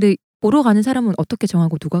 그렇죠. 근데 보러 가는 사람은 어떻게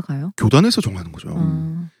정하고 누가 가요? 교단에서 정하는 거죠.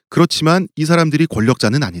 그렇지만 이 사람들이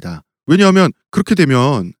권력자는 아니다. 왜냐하면 그렇게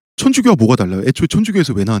되면 천주교와 뭐가 달라요? 애초에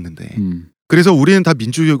천주교에서 왜 나왔는데. 그래서 우리는 다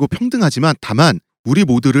민주적이고 평등하지만 다만 우리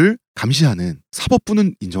모두를 감시하는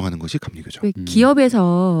사법부는 인정하는 것이 감리교죠.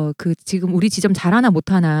 기업에서 그 지금 우리 지점 잘하나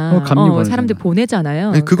못하나 사람들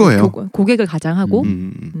보내잖아요. 네, 그거예요. 고객을 가장하고.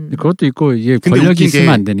 그것도 있고 이게 권력이 있으면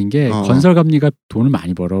안 되는 게 건설감리가 돈을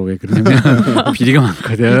많이 벌어. 왜 그러냐면 비리가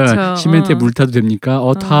많거든. 그쵸, 시멘트에 물 타도 됩니까?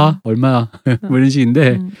 타 얼마 뭐 이런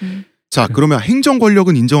식인데. 자 그러면 행정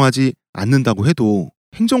권력은 인정하지 않는다고 해도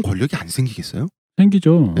행정 권력이 안 생기겠어요?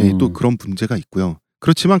 생기죠. 네, 또 그런 문제가 있고요.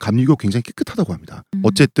 그렇지만 감리교 굉장히 깨끗하다고 합니다.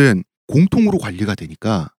 어쨌든 공통으로 관리가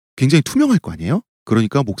되니까 굉장히 투명할 거 아니에요?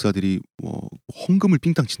 그러니까 목사들이 뭐 헌금을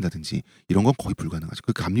삥땅 친다든지 이런 건 거의 불가능하죠.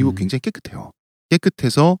 그 감리교 굉장히 깨끗해요.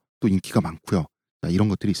 깨끗해서 또 인기가 많고요. 자, 이런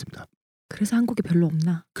것들이 있습니다. 그래서 한국에 별로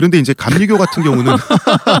없나? 그런데 이제 감리교 같은 경우는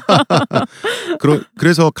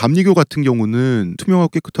그래서 감리교 같은 경우는 투명하고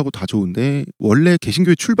깨끗하고 다 좋은데 원래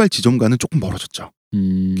개신교의 출발 지점과는 조금 멀어졌죠.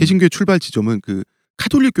 개신교의 출발 지점은 그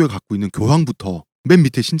카톨릭 교회가 갖고 있는 교황부터 맨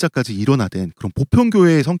밑에 신자까지 일원화된 그런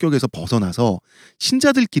보편교회의 성격에서 벗어나서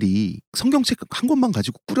신자들끼리 성경책 한 권만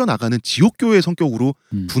가지고 꾸려나가는 지옥교회의 성격으로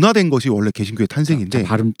분화된 것이 원래 개신교의 탄생인데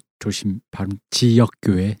발음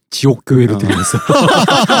지역교회 지옥교회로 들렸어.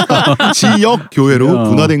 지역교회로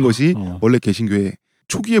분화된 것이 원래 개신교의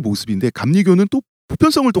초기의 모습인데 감리교는 또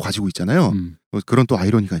보편성을 또 가지고 있잖아요. 그런 또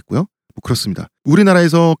아이러니가 있고요. 뭐 그렇습니다.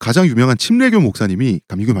 우리나라에서 가장 유명한 침례교 목사님이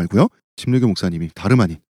감리교 말고요. 침례교 목사님이 다름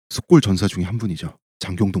아닌 숫골 전사 중에 한 분이죠.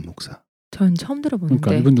 장경동 목사. 전 처음 들어보는데.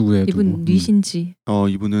 그러니까 이분 누구예요? 이분 뉘신지.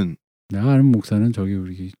 이분은 내가 아는 목사는 저기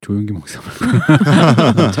우리 조용기 목사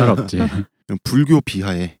말고 잘 없지. 불교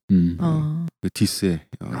비하의 그 디스의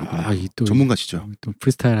또 전문가시죠. 또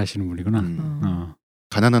프리스타일 하시는 분이구나.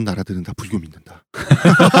 가난한 나라들은 다 불교 믿는다.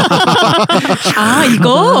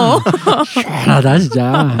 이거 시원하다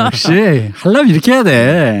진짜. 역시 하려면 이렇게 해야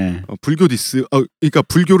돼. 불교 디스. 그러니까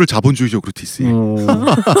불교를 자본주의적으로 디스해.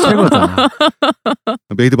 최고다.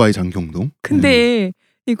 메이드 바이 장경동. 근데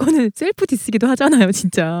이거는 셀프 디스기도 하잖아요,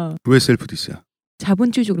 진짜. 왜 셀프 디스야?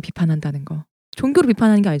 자본주의적으로 비판한다는 거. 종교로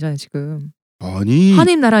비판하는 게 아니잖아요, 지금. 아니.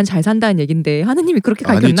 하느님 나라는 잘 산다는 얘긴데 하느님이 그렇게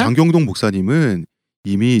가르쳤나? 아니 장경동 목사님은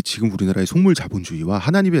이미 지금 우리나라의 속물 자본주의와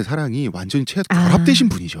하나님의 사랑이 완전히 결합되신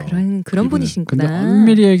분이죠. 그런 분이신구나. 근데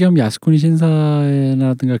엄밀히 얘기하면 야스쿠니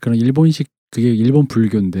신사라든가 그런 일본식 그게 일본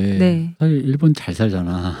불교인데 네. 사실 일본 잘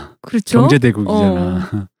살잖아. 그렇죠.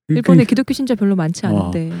 경제대국이잖아. 일본에 기독교 신자 별로 많지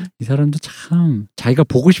않은데 이 사람도 참 자기가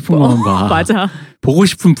보고 싶은 것만 봐. 맞아. 보고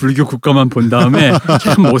싶은 불교 국가만 본 다음에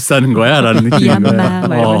참 못 사는 거야라는 느낌인 거야.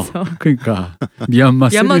 미얀마 그러니까 미얀마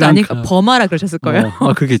미얀마도 아니까 버마라 그러셨을 거예요.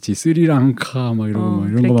 그겠지. 스리랑카 막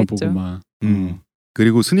이런 것만 보고 막.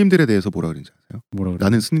 그리고 스님들에 대해서 뭐라 그러는지 아세요? 뭐라 그래?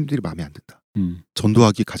 나는 스님들이 마음에 안 든다.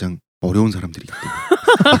 전도하기 가장 어려운 사람들이기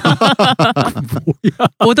때문에. 뭐야?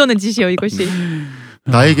 못 오는 짓이요 이것이.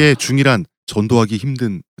 나에게 중이란 전도하기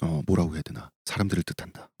힘든 뭐라고 해야 되나 사람들을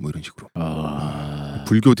뜻한다. 뭐 이런 식으로.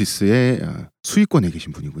 불교 디스의 수익권에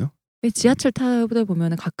계신 분이고요. 지하철 타다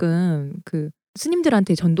보면 가끔 그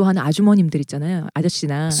스님들한테 전도하는 아주머님들 있잖아요.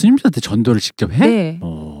 아저씨나. 스님들한테 전도를 직접 해? 네.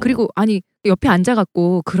 그리고 아니 옆에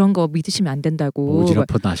앉아갖고 그런 거 믿으시면 안 된다고.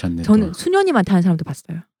 오지랖퍼 나셨네. 저는 수녀님한테 하는 사람도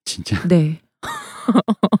봤어요. 진짜? 네.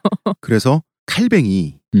 그래서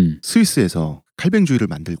칼뱅이 스위스에서 칼뱅주의를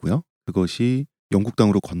만들고요. 그것이 영국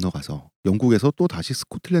땅으로 건너가서 영국에서 또 다시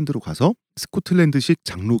스코틀랜드로 가서 스코틀랜드식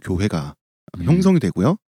장로교회가 형성이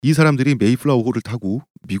되고요. 이 사람들이 메이플라워 호를 타고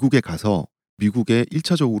미국에 가서 미국에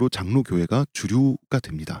 1차적으로 장로교회가 주류가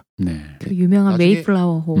됩니다. 네. 그 유명한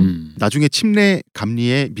메이플라워 호. 나중에 침례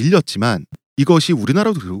감리에 밀렸지만 이것이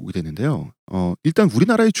우리나라로 들어오게 되는데요. 일단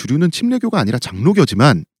우리나라의 주류는 침례교가 아니라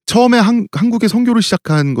장로교지만 처음에 한국의 선교를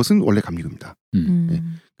시작한 것은 원래 감리교입니다. 네.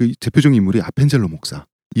 그 대표적인 인물이 아펜젤로 목사.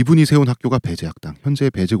 이분이 세운 학교가 배제학당, 현재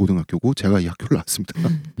배제고등학교고 제가 이 학교를 나왔습니다.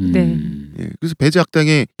 네. 예, 그래서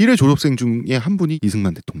배제학당의 1회 졸업생 중에 한 분이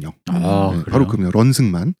이승만 대통령. 네, 바로 그분이요.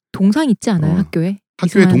 런승만. 동상 있지 않아요 학교에?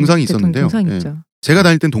 학교에 동상이 있었는데요. 동상 예. 있죠. 제가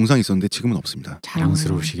다닐 땐 동상이 있었는데 지금은 없습니다.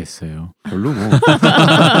 자랑스러우시겠어요. 별로 뭐.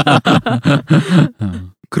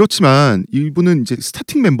 그렇지만 이분은 이제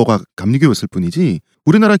스타팅 멤버가 감리교였을 뿐이지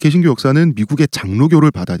우리나라 개신교 역사는 미국의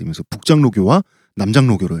장로교를 받아들이면서 북장로교와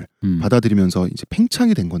남장로교를 받아들이면서 이제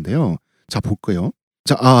팽창이 된 건데요. 자 볼까요?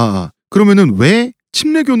 자, 그러면은 왜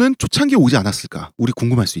침례교는 초창기에 오지 않았을까? 우리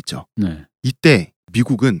궁금할 수 있죠. 네. 이때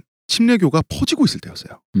미국은 침례교가 퍼지고 있을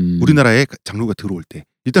때였어요. 우리나라에 장로가 들어올 때.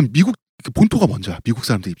 일단 미국 본토가 먼저야. 미국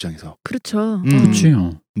사람들 입장에서. 그렇죠.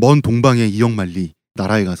 그렇죠. 먼 동방의 이역만리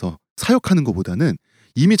나라에 가서 사역하는 것보다는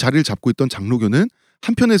이미 자리를 잡고 있던 장로교는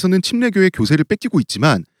한편에서는 침례교의 교세를 뺏기고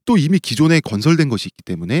있지만 또 이미 기존에 건설된 것이 있기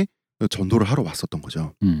때문에 전도를 하러 왔었던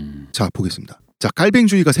거죠. 자 보겠습니다. 자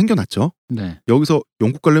깔뱅주의가 생겨났죠. 네. 여기서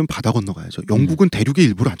영국 가려면 바다 건너가야죠. 영국은 대륙의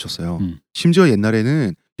일부를 안 쳤어요. 심지어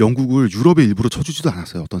옛날에는 영국을 유럽의 일부로 쳐주지도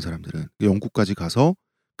않았어요. 어떤 사람들은 영국까지 가서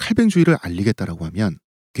칼뱅주의를 알리겠다라고 하면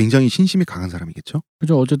굉장히 신심이 강한 사람이겠죠.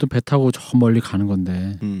 그죠. 어제도 배 타고 저 멀리 가는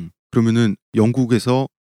건데. 그러면은 영국에서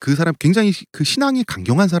그 사람 굉장히 그 신앙이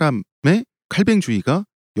강경한 사람의 칼뱅주의가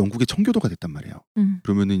영국의 청교도가 됐단 말이에요.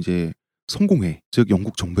 그러면은 이제 성공회 즉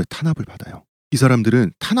영국 정부의 탄압을 받아요. 이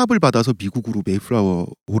사람들은 탄압을 받아서 미국으로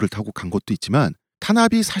메이플라워호를 타고 간 것도 있지만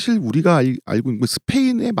탄압이 사실 우리가 알고 있는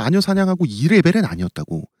스페인의 마녀 사냥하고 이 레벨은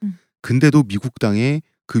아니었다고. 근데도 미국 땅에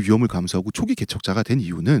그 위험을 감수하고 초기 개척자가 된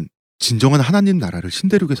이유는 진정한 하나님 나라를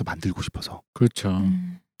신대륙에서 만들고 싶어서. 그렇죠.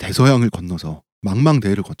 대서양을 건너서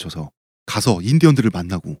망망대해를 거쳐서 가서 인디언들을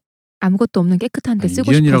만나고 아무것도 없는 깨끗한 데 쓰고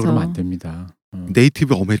싶어서. 인디언이라고 그러면 안 됩니다.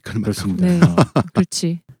 네이티브 아메리칸을 만나고. 네.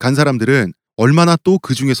 그렇지. 간 사람들은 얼마나 또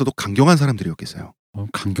그 중에서도 강경한 사람들이었겠어요.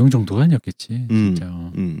 강경 정도가 아니었겠지. 진짜.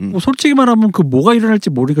 뭐 솔직히 말하면 그 뭐가 일어날지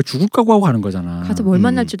모르니까 죽을 각오하고 가는 거잖아. 가서 뭘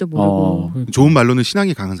만날지도 모르고. 좋은 말로는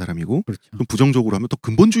신앙이 강한 사람이고 그렇죠. 좀 부정적으로 하면 또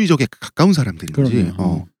근본주의적에 가까운 사람들인 거지.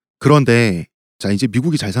 그런데 자 이제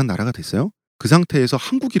미국이 잘 사는 나라가 됐어요. 그 상태에서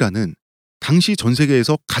한국이라는 당시 전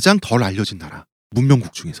세계에서 가장 덜 알려진 나라,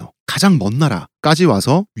 문명국 중에서 가장 먼 나라까지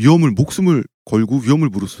와서 목숨을 걸고 위험을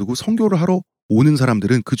무릅쓰고 선교를 하러 오는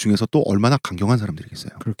사람들은 그 중에서 또 얼마나 강경한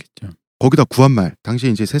사람들이겠어요. 그렇겠죠. 거기다 구한말,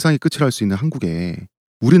 당시에 이제 세상의 끝을 할 수 있는 한국에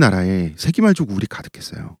우리나라에 세기말족 우리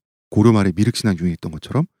가득했어요. 고려말에 미륵신앙 유행했던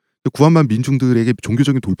것처럼 구한말 민중들에게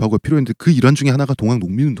종교적인 돌파구가 필요했는데 그 일환 중에 하나가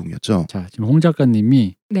동학농민운동이었죠. 자 지금 홍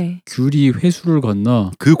작가님이 네. 귤이 회수를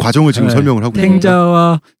건너 그 과정을 지금 설명을 하고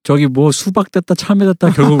탱자와 저기 뭐 수박 됐다 참외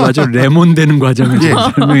됐다 결국 아주 레몬 되는 과정을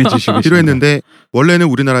설명해 주시고 계십니다. 필요했는데 원래는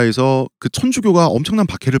우리나라에서 그 천주교가 엄청난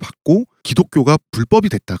박해를 받고 기독교가 불법이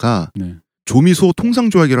됐다가 조미소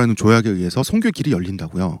통상조약이라는 조약에 의해서 선교의 길이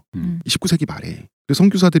열린다고요. 19세기 말에. 그래서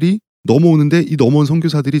선교사들이 넘어오는데 이 넘어온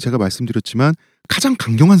선교사들이 제가 말씀드렸지만 가장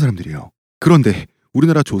강경한 사람들이에요. 그런데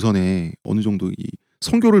우리나라 조선에 어느 정도 이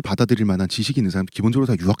선교를 받아들일 만한 지식이 있는 사람들 기본적으로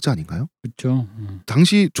다 유학자 아닌가요? 그렇죠.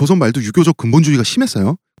 당시 조선 말도 유교적 근본주의가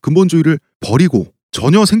심했어요. 근본주의를 버리고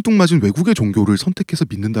전혀 생뚱맞은 외국의 종교를 선택해서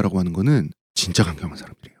믿는다라고 하는 거는 진짜 강경한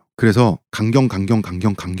사람들이에요. 그래서 강경에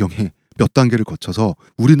몇 단계를 거쳐서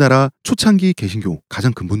우리나라 초창기 개신교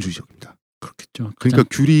가장 근본주의적입니다. 그렇겠죠. 그러니까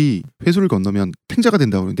귤이 회수를 건너면 탱자가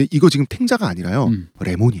된다고 그러는데 이거 지금 탱자가 아니라요.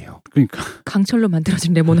 레몬이에요. 그러니까 강철로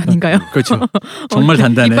만들어진 레몬 아닌가요? 그렇죠. 정말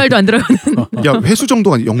단단해. 이빨도 안 들어가는. 야 회수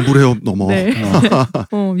정도가 영불해협 넘어. 네.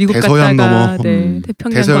 미국 대서양 갔다가, 넘어.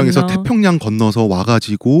 태평양 대서양에서 건너. 태평양 건너서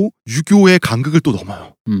와가지고 유교의 간극을 또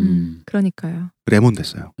넘어요. 그러니까요. 레몬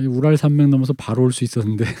됐어요. 우랄 산맥 넘어서 바로 올 수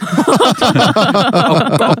있었는데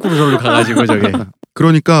거꾸로 저로 가가지고 저게.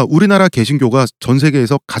 그러니까 우리나라 개신교가 전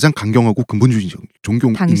세계에서 가장 강경하고 근본주의적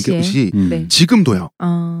종교인 것이 지금도요.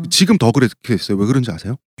 지금 더 그렇게 됐어요. 왜 그런지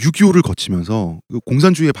아세요? 6.25를 거치면서 그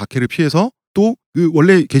공산주의의 박해를 피해서 또 그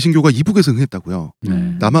원래 개신교가 이북에서 흥했다고요.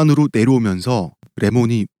 남한으로 내려오면서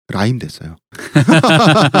레몬이 라임 됐어요.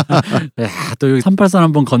 야, 또 383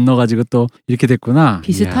 한번 건너가지고 또 이렇게 됐구나.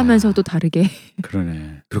 비슷하면서도 다르게.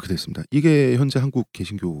 그러네. 그렇게 됐습니다. 이게 현재 한국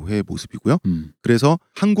개신교의 모습이고요. 그래서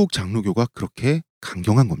한국 장로교가 그렇게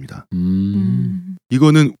강경한 겁니다.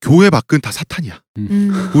 이거는 교회 밖은 다 사탄이야.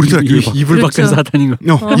 우리나라 이불 밖은 사탄인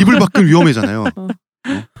거. 이불 밖은 위험해잖아요. 이거.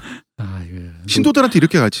 신도들한테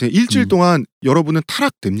이렇게 가르치네. 일주일 동안 여러분은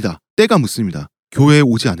타락됩니다. 때가 묻습니다. 교회에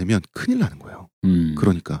오지 않으면 큰일 나는 거예요.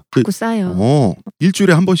 그러니까 자꾸 쌓여.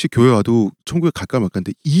 일주일에 한 번씩 교회 와도 천국에 갈까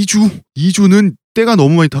말까인데 2주는 때가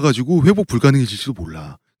너무 많이 타가지고 회복 불가능해질지도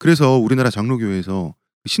몰라. 그래서 우리나라 장로교회에서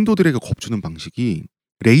신도들에게 겁주는 방식이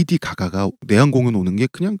레이디 가가가 내한 공연 오는 게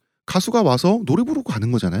그냥 가수가 와서 노래 부르고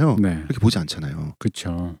가는 거잖아요. 네. 그렇게 보지 않잖아요.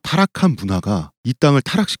 그렇죠. 타락한 문화가 이 땅을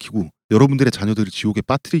타락시키고 여러분들의 자녀들을 지옥에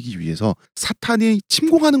빠뜨리기 위해서 사탄이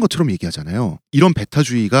침공하는 것처럼 얘기하잖아요. 이런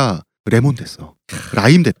베타주의가 레몬 됐어.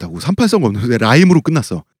 라임 됐다고. 383가 없는데 라임으로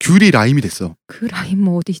끝났어. 귤이 라임이 됐어. 그 라임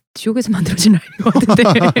뭐 어디 지옥에서 만들어진 라임 같은데.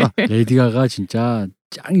 레이디 가가 진짜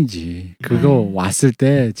짱이지. 그거 왔을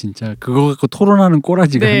때 진짜 그거 갖고 토론하는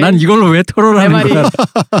꼬라지가 네. 난 이걸로 왜 토론하는 내 거야.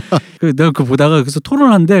 내가 그거 보다가 그래서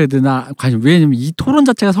토론한데 근데 나 관심 왜냐면 이 토론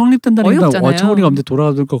자체가 성립된다는 게 어이없잖아요. 어처구니가 없는데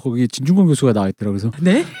돌아가니까 거기 진중권 교수가 나와 있더라고. 그래서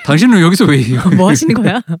네? 당신은 여기서 왜 뭐 하시는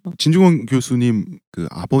거야? 진중권 교수님 그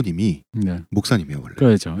아버님이 네. 목사님이에요 원래.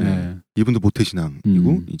 그렇죠. 네. 네. 이분도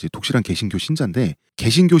모태신앙이고 이제 독실한 개신교 신자인데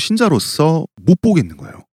개신교 신자로서 못 보겠는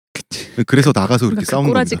거예요. 그래서 나가서 그렇게 싸우는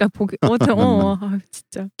꼬라지가 겁니다. 보기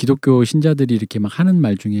진짜. 기독교 신자들이 이렇게 막 하는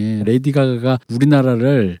말 중에 레이디 가가가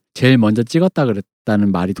우리나라를 제일 먼저 찍었다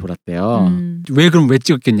그랬다는 말이 돌았대요. 왜 그럼 왜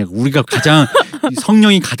찍었겠냐고. 우리가 가장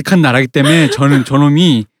성령이 가득한 나라기 때문에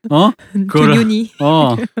저놈이 균윤이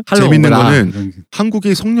재밌는 거는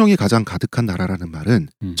한국이 성령이 가장 가득한 나라라는 말은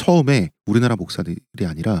처음에 우리나라 목사들이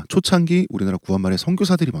아니라 초창기 우리나라 구한말의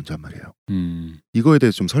선교사들이 먼저 한 말이에요. 이거에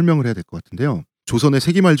대해서 좀 설명을 해야 될 것 같은데요. 조선의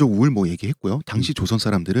세기말적 우울 뭐 얘기했고요. 당시 조선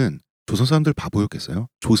사람들 바보였겠어요.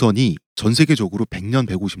 조선이 전 세계적으로 100년,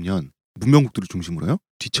 150년 문명국들을 중심으로요.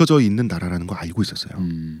 뒤처져 있는 나라라는 거 알고 있었어요.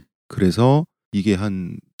 그래서 이게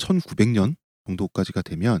한 1900년 정도까지가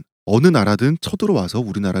되면 어느 나라든 쳐들어와서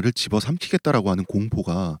우리나라를 집어삼키겠다라고 하는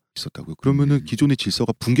공포가 있었다고요. 그러면은 기존의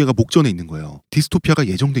질서가 붕괴가 목전에 있는 거예요. 디스토피아가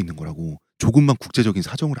예정돼 있는 거라고. 조금만 국제적인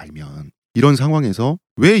사정을 알면. 이런 상황에서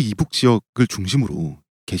왜 이북 지역을 중심으로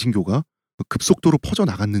개신교가 급속도로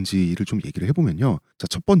퍼져나갔는지를 좀 얘기를 해보면요. 자,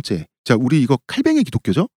 첫 번째. 자, 우리 이거 칼뱅의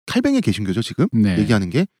기독교죠? 칼뱅의 개신교죠, 지금? 네. 얘기하는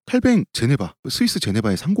게 칼뱅 제네바, 스위스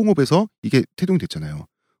제네바의 상공업에서 이게 태동이 됐잖아요.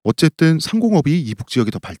 어쨌든 상공업이 이북 지역이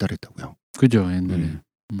더 발달했다고요. 그죠, 옛날에.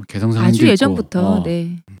 개성상인도 아주 있고. 예전부터.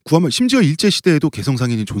 네. 구한말 심지어 일제시대에도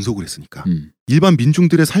개성상인이 존속을 했으니까. 일반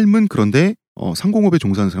민중들의 삶은 그런데 상공업에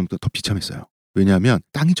종사하는 사람보다 더 비참했어요. 왜냐하면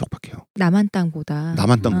땅이 척박해요. 남한 땅보다.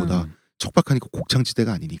 척박하니까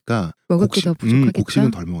곡창지대가 아니니까 먹을 게 더 부족하겠죠.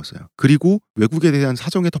 곡식은 덜 먹었어요. 그리고 외국에 대한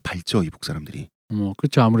사정에 더 밝죠, 이북 사람들이.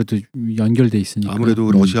 그렇죠. 아무래도 연결돼 있으니까.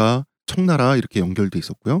 아무래도 러시아, 청나라 이렇게 연결돼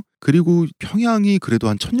있었고요. 그리고 평양이 그래도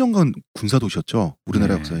한 1000년간 군사도시였죠.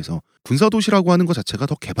 우리나라 역사에서. 군사도시라고 하는 것 자체가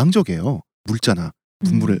더 개방적이에요. 물자나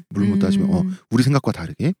물 못 따지면 우리 생각과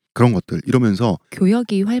다르게 그런 것들 이러면서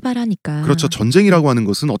교역이 활발하니까. 그렇죠. 전쟁이라고 하는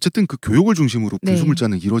것은 어쨌든 그 교역을 중심으로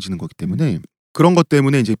군수물자는 이루어지는 거기 때문에 그런 것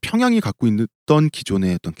때문에 이제 평양이 갖고 있던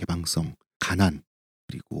기존의 어떤 개방성, 가난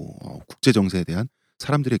그리고 국제 정세에 대한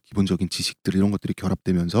사람들의 기본적인 지식들 이런 것들이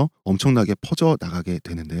결합되면서 엄청나게 퍼져 나가게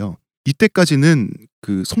되는데요. 이때까지는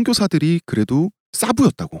그 선교사들이 그래도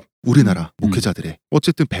사부였다고 우리나라 목회자들의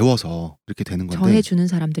어쨌든 배워서 이렇게 되는 건데 전해주는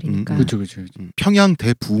사람들이니까. 그렇죠. 평양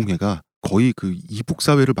대부흥회가 거의 그 이북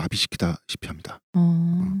사회를 마비시키다시피 합니다.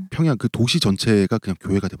 평양 그 도시 전체가 그냥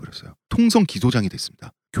교회가 돼버렸어요. 통성 기도장이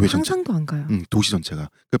됐습니다. 교회 전체. 상상도 안 가요. 도시 전체가.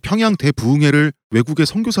 그러니까 평양 대부흥회를 외국의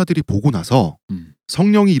선교사들이 보고 나서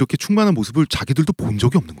성령이 이렇게 충만한 모습을 자기들도 본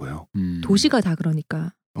적이 없는 거예요. 도시가 다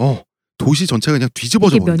그러니까. 도시 전체가 그냥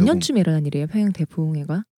뒤집어져 이게 버린다고. 몇 년쯤에 일어난 일이에요? 평양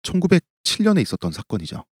대부흥회가? 1907년에 있었던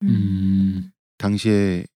사건이죠.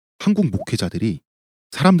 당시에 한국 목회자들이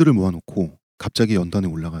사람들을 모아놓고 갑자기 연단에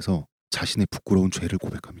올라가서 자신의 부끄러운 죄를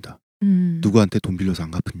고백합니다. 누구한테 돈 빌려서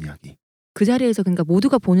안 갚은 이야기. 그 자리에서 그러니까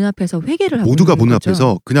모두가 보는 앞에서 회개를 하고 모두가 보는 거죠?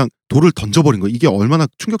 앞에서 그냥 돌을 던져버린 거예요. 이게 얼마나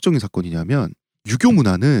충격적인 사건이냐면 유교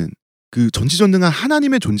문화는 그 전지전능한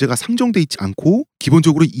하나님의 존재가 상정돼 있지 않고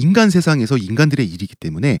기본적으로 인간 세상에서 인간들의 일이기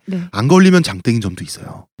때문에 안 걸리면 장땡인 점도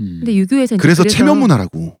있어요. 근데 유교에서는 그래서 체면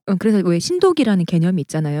문화라고. 그래서 왜 신독이라는 개념이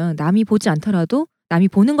있잖아요. 남이 보지 않더라도 남이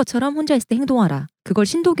보는 것처럼 혼자 있을 때 행동하라. 그걸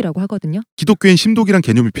신독이라고 하거든요. 기독교엔 신독이란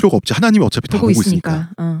개념이 필요가 없지. 하나님이 어차피 다 보고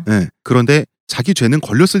있으니까. 네. 그런데 자기 죄는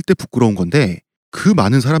걸렸을 때 부끄러운 건데 그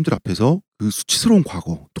많은 사람들 앞에서 그 수치스러운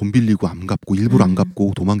과거, 돈 빌리고 안 갚고 일부러 안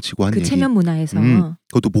갚고 도망치고 하는 그 얘기. 체면 문화에서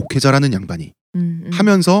그것도 목회자라는 양반이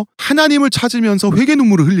하면서 하나님을 찾으면서 회개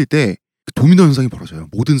눈물을 흘릴 때 그 도미노 현상이 벌어져요.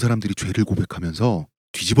 모든 사람들이 죄를 고백하면서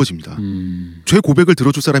뒤집어집니다. 죄 고백을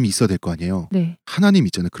들어줄 사람이 있어야 될 거 아니에요. 네. 하나님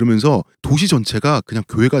있잖아요. 그러면서 도시 전체가 그냥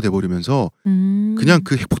교회가 돼버리면서 그냥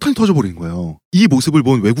그 핵폭탄이 터져버리는 거예요. 이 모습을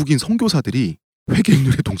본 외국인 선교사들이 회개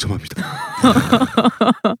행렬에 동참합니다.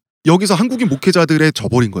 여기서 한국인 목회자들의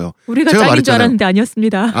져버린 거예요. 우리가 제가 짱인 줄 말했잖아요. 알았는데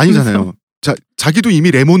아니었습니다. 아니잖아요. 자기도 이미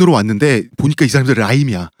레몬으로 왔는데 보니까 이 사람들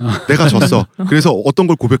라임이야. 내가 졌어. 그래서 어떤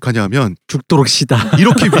걸 고백하냐면 죽도록 시다.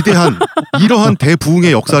 이렇게 이러한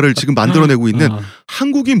대부흥의 역사를 지금 만들어내고 있는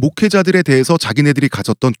한국인 목회자들에 대해서 자기네들이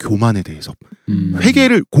가졌던 교만에 대해서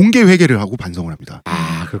공개 회개를 하고 반성을 합니다.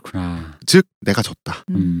 아, 그렇구나. 즉 내가 졌다.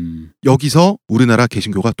 여기서 우리나라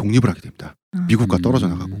개신교가 독립을 하게 됩니다. 미국과 떨어져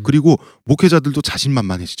나가고. 그리고 목회자들도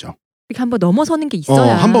자신만만해지죠. 이렇게 한번 넘어서는 게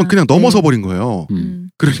있어야. 한번 그냥 넘어서 버린 거예요.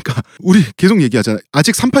 그러니까 우리 계속 얘기하잖아요.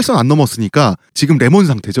 아직 38선 안 넘었으니까 지금 레몬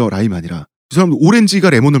상태죠. 라임 아니라. 이 사람 오렌지가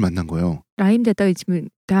레몬을 만난 거예요. 라임 됐다가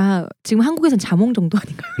지금 한국에선 자몽 정도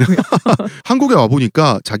아닌가요? 한국에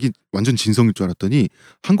와보니까 자기 완전 진성일 줄 알았더니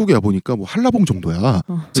한국에 와보니까 뭐 한라봉 정도야.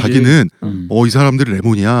 자기는 이 사람들이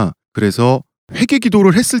레몬이야. 그래서 회개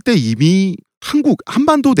기도를 했을 때 이미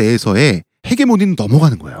한반도 내에서의 헤게모니는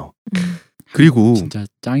넘어가는 거예요. 그리고 진짜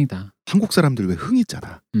짱이다. 한국 사람들 왜 흥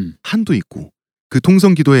있잖아. 한도 있고 그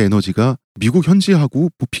통성 기도의 에너지가 미국 현지하고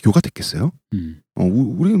뭐 비교가 됐겠어요?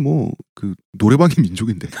 우리는 뭐 그 노래방의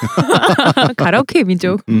민족인데. 가라오케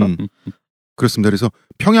민족. 그렇습니다. 그래서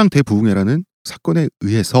평양 대부흥회라는 사건에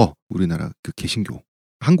의해서 우리나라 그 개신교,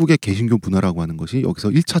 한국의 개신교 문화라고 하는 것이 여기서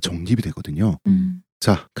 1차 정립이 되거든요.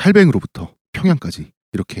 자, 칼뱅으로부터 평양까지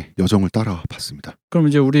이렇게 여정을 따라와 봤습니다. 그럼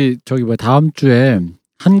이제 우리 다음 주에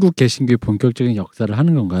한국 개신교의 본격적인 역사를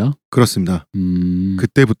하는 건가요? 그렇습니다.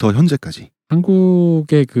 그때부터 현재까지.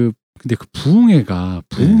 한국의 근데 그 부흥회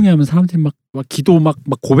하면 사람들이 막 기도 막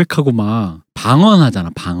고백하고 막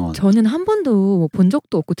방언하잖아, 방언. 저는 한 번도 본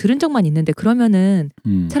적도 없고 들은 적만 있는데 그러면은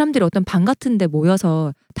사람들이 어떤 방 같은 데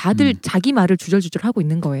모여서 다들 자기 말을 주절주절 하고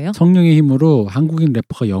있는 거예요? 성령의 힘으로 한국인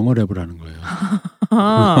래퍼가 영어 랩을 하는 거예요.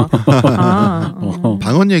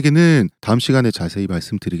 방언 얘기는 다음 시간에 자세히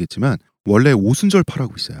말씀드리겠지만 원래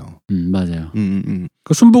오순절파라고 있어요. 맞아요.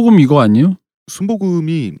 그 순복음 이거 아니에요?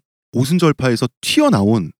 순복음이 오순절파에서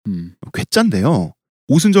튀어나온 괴짜인데요.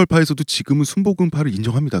 오순절파에서도 지금은 순복음파를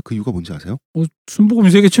인정합니다. 그 이유가 뭔지 아세요? 순복음이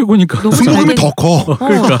세계 최고니까. 순복음이 더 커.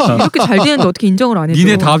 그러니까. 이렇게 잘 되는데 어떻게 인정을 안 해줘?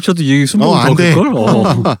 니네 다 합쳐도 이게 순복음이 더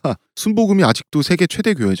클걸? 순복음이 아직도 세계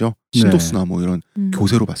최대 교회죠. 신도수나 뭐 이런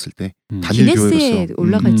교세로 봤을 때 단일 기네스에 교회로서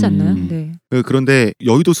올라가 있지 않나요? 네. 그런데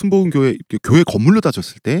여의도 순복음 교회 건물로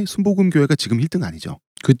따졌을 때 순복음 교회가 지금 1등 아니죠.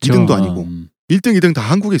 그쵸. 2등도 아니고 1등, 2등 다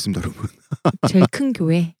한국에 있습니다, 여러분. 제일 큰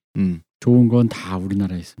교회. 좋은 건 다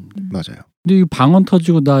우리나라에 있습니다. 맞아요. 근데 이 방언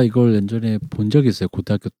터지고 나 이걸 예전에 본 적이 있어요.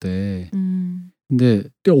 고등학교 때. 근데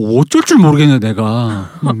어쩔 줄 모르겠네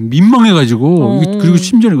내가. 민망해가지고 그리고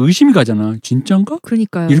심지어는 의심이 가잖아. 진짠가?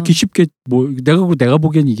 그러니까요. 이렇게 쉽게 내가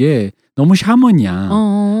보기엔 이게 너무 샤먼이야.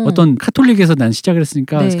 어떤 카톨릭에서 난 시작을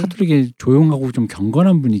했으니까 네. 카톨릭이 조용하고 좀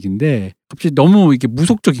경건한 분위기인데 갑자기 너무 이게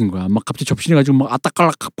무속적인 거야. 막 갑자기 접신해가지고 막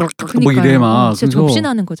아따깔락깔락깔락 막 이래 막. 진짜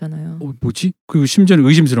접신하는 거잖아요. 뭐지? 그리고 심지어는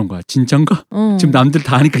의심스러운 거야. 진짠가? 지금 남들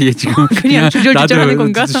다 하니까 얘 지금 그냥 주절주절하는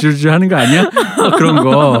건가? 주절주절하는 거 아니야? 그런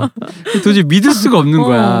거 도저히 믿을 수가 없는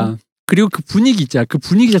거야. 그리고 그 분위기 있잖아. 그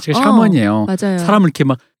분위기 자체가 샤먼이에요. 맞아요. 사람을 이렇게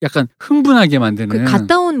막 약간 흥분하게 만드는.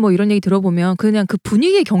 갔다 온 뭐 이런 얘기 들어보면 그냥 그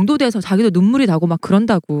분위기에 경도돼서 자기도 눈물이 나고 막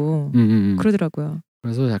그런다고 그러더라고요.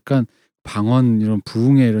 그래서 약간 방언 이런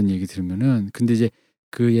부흥회 이런 얘기 들으면은 근데 이제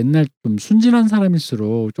그 옛날 좀 순진한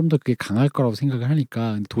사람일수록 좀 더 그게 강할 거라고 생각을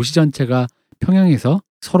하니까 도시 전체가 평양에서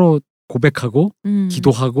서로 고백하고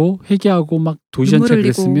기도하고 회개하고 막 도시 전체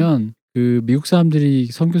그랬으면 그 미국 사람들이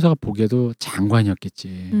선교사가 보기에도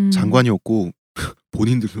장관이었겠지. 장관이었고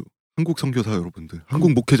본인들도 한국 선교사 여러분들,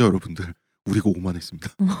 한국 목회자 여러분들 우리가 오만했습니다.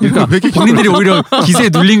 그러니까 본인들이 오히려 기세에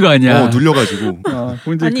눌린 거 아니야. 눌려가지고.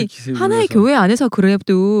 아니 하나의 교회 안에서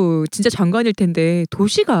그래도 진짜 장관일 텐데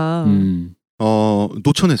도시가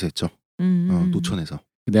노천에서 했죠. 노천에서.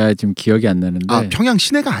 내가 지금 기억이 안 나는데 평양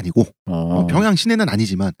시내가 아니고 평양 시내는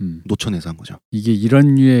아니지만 노천에서 한 거죠. 이게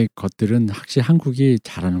이런 류의 것들은 확실히 한국이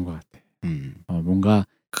잘하는 것 같아. 뭔가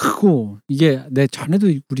크고 이게 내 전에도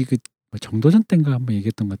우리 그 정도전 때인가 한번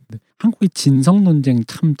얘기했던 것 같은데 한국이 진성 논쟁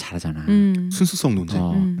참 잘하잖아. 순수성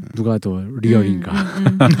논쟁. 누가 더 리얼인가.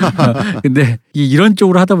 근데 이런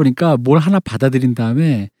쪽으로 하다 보니까 뭘 하나 받아들인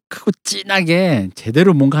다음에 크고 진하게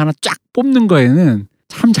제대로 뭔가 하나 쫙 뽑는 거에는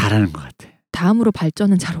참 잘하는 것 같아. 다음으로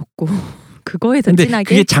발전은 잘 없고 그거에서 근데 진하게.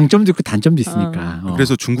 그게 장점도 있고 단점도 있으니까.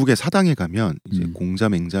 그래서 중국의 사당에 가면 이제 공자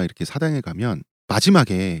맹자 이렇게 사당에 가면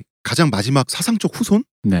마지막에 가장 마지막 사상적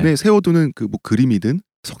후손에 세워두는 그 뭐 그림이든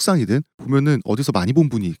석상이든 보면은 어디서 많이 본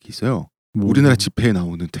분이 이렇게 있어요. 우리나라 집회에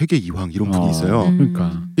나오는 퇴계 이황 이런 분이 있어요.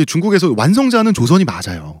 그러니까 중국에서 완성자는 조선이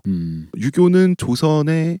맞아요. 유교는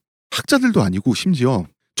조선의 학자들도 아니고 심지어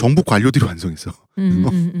정부 관료들이 완성했어.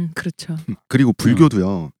 그렇죠. 그리고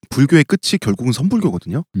불교도요. 불교의 끝이 결국은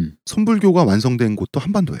선불교거든요. 선불교가 완성된 곳도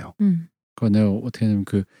한반도예요. 내가 어떻게 하냐면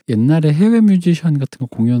그 옛날에 해외 뮤지션 같은 거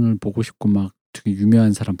공연을 보고 싶고 막 되게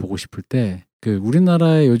유명한 사람 보고 싶을 때 그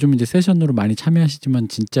우리나라에 요즘 이제 세션으로 많이 참여하시지만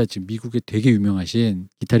진짜 지금 미국에 되게 유명하신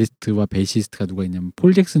기타리스트와 베이시스트가 누가 있냐면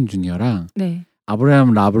폴 잭슨 주니어랑 네.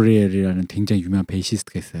 아브라함 라브리엘이라는 굉장히 유명한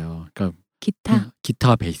베이시스트가 있어요. 그러니까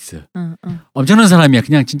기타와 베이스. 엄청난 사람이야.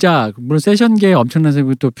 그냥 진짜 물론 세션계에 엄청난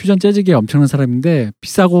사람이고 또 퓨전 재즈계에 엄청난 사람인데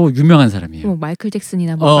비싸고 유명한 사람이에요. 뭐 마이클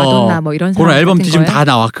잭슨이나 뭐 마돈나 뭐 이런 사람 그런 앨범 뒤지면 다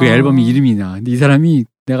나와. 그 앨범이 이름이 나. 근데 이 사람이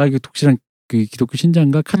내가 알기로 독실한 그 기독교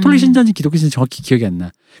신자인가 카톨릭 신자인지 기독교 신자인지 정확히 기억이 안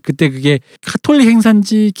나. 그때 그게 카톨릭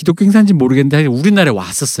행사인지 기독교 행사인지 모르겠는데 우리나라에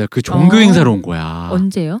왔었어요. 그 종교 행사로 온 거야.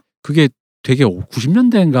 언제요? 그게 되게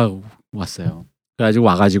 90년대인가 왔어요. 그래가지고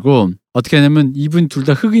와가지고 어떻게 하냐면 이분 둘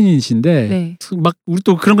다 흑인이신데 네. 막 우리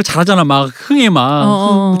또 그런 거 잘하잖아. 막 흥에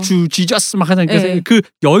막 지저스 막 하잖아. 그래서 그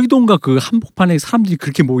여의도인가 그 한복판에 사람들이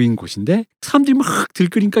그렇게 모인 곳인데 사람들이 막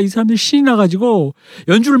들끓으니까 이 사람들이 신이 나가지고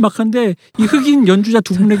연주를 막 하는데 이 흑인 연주자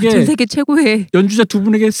두 분에게 전 세계 최고의 연주자 두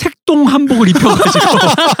분에게 색동 한복을 입혀가지고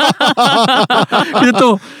근데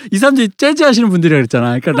또 이 사람들이 재즈 하시는 분들이라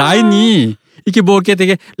그랬잖아. 그러니까 라인이 이렇게 뭐 이렇게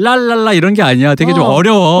되게 랄랄라 이런 게 아니야. 되게 좀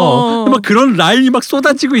어려워. 막 그런 라인이 막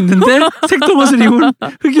쏟아지고 있는데 색동옷을 입은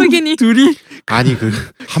흑인이 둘이 아니 그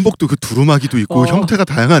한복도 그 두루마기도 있고 형태가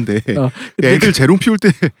다양한데 애들 재롱 피울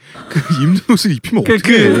때 그 입는 옷을 입히면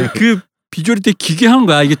어떡해. 그 비주얼이 되게 기괴한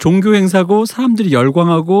거야. 이게 종교 행사고 사람들이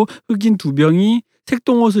열광하고 흑인 두 명이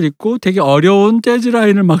색동옷을 입고 되게 어려운 재즈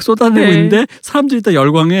라인을 막 쏟아내고 있는데 사람들이 다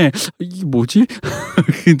열광해. 이게 뭐지?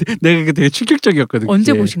 근데 내가 그게 되게 충격적이었거든.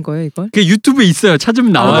 언제 보신 거예요 이걸? 그 유튜브에 있어요.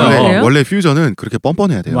 찾으면 나와요. 원래 퓨전은 그렇게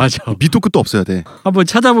뻔뻔해야 돼요. 맞아. 밑도 끝도 없어야 돼. 한번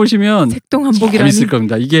찾아보시면 색동 한복이라니 재밌을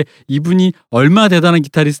겁니다. 이게 이분이 얼마나 대단한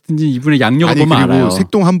기타리스트인지 이분의 양력을 보면 알아요.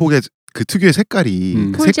 색동 한복의 그 특유의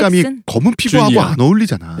색깔이 색감이 검은 피부하고 주니어. 안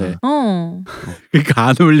어울리잖아. 네. 그러니까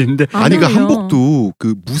안 어울리는데 아니 그 한복도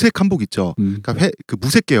그 무색 한복 있죠. 그러니까 그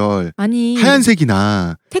무색 계열 아니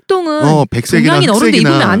하얀색이나 색동은 백색이나 동양인 어른도 흑색이나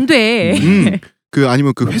입으면 안 돼. 그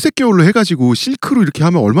아니면 그 회색 계열로 해가지고 실크로 이렇게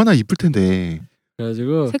하면 얼마나 이쁠 텐데.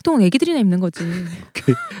 그래가지고 색동은 애기들이나 입는 거지.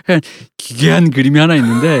 기괴한 그림이 하나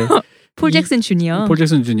있는데 폴 잭슨 주니어. 폴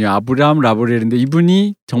잭슨 주니어 아브라함 라브리엘인데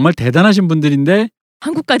이분이 정말 대단하신 분들인데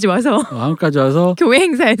한국까지 와서 교회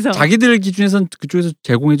행사에서 자기들 기준에선 그쪽에서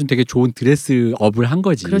제공해준 되게 좋은 드레스업을 한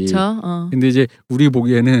거지. 그렇죠. 근데 이제 우리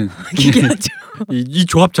보기에는 기괴하죠. 이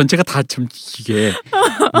조합 전체가 다 좀 기괴.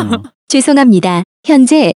 죄송합니다.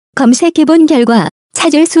 현재 검색해본 결과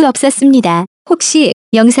찾을 수 없었습니다. 혹시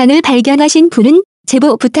영상을 발견하신 분은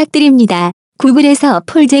제보 부탁드립니다. 구글에서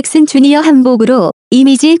폴 잭슨 주니어 한복으로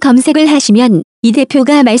이미지 검색을 하시면 이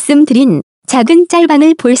대표가 말씀드린 작은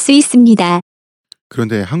짤방을 볼 수 있습니다.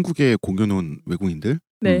 그런데 한국에 공연 온 외국인들,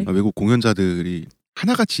 외국 공연자들이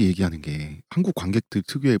하나같이 얘기하는 게 한국 관객들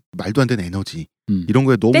특유의 말도 안 되는 에너지 이런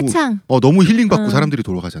거에 너무 힐링 받고 사람들이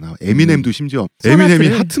돌아가잖아. 에미넴도 심지어 에미넴이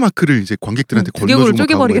하트 마크를 이제 관객들한테 걸러주고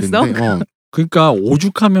쪼개버리겠어. 그러니까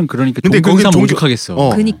오죽하면 그러니까 근데 거기서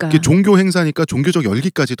오죽하겠어. 그러니까 종교 행사니까 종교적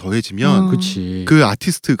열기까지 더해지면 그치. 그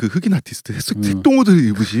아티스트 그 흑인 아티스트 색동옷을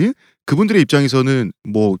입으신 그분들의 입장에서는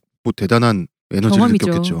뭐 대단한 에너지를 경험이죠.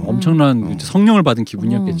 느꼈겠죠. 엄청난 성령을 받은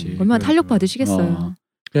기분이었겠지. 얼마나 탄력 받으시겠어요.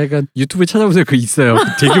 그러니까 유튜브에 찾아보세요. 그거 있어요.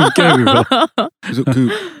 되게 웃겨요 그거. 그래서 그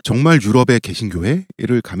정말 유럽의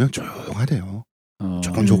개신교회를 가면 조용하대요.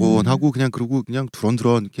 조곤조곤하고 그냥 그러고 그냥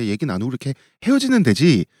두런두런 이렇게 얘기 나누고 이렇게 헤어지는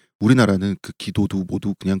데지. 우리나라는 그 기도도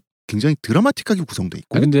모두 그냥 굉장히 드라마틱하게 구성돼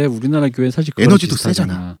있고. 근데 우리나라 교회 사실 에너지도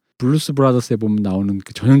세잖아. 블루스 브라더스에 보면 나오는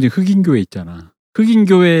그 전형적인 흑인 교회 있잖아. 흑인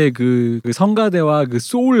교회의 그 성가대와 그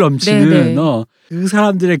소울 넘치는 그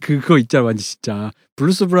사람들의 그거 있잖아. 완전 진짜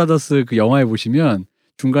블루스 브라더스 그 영화에 보시면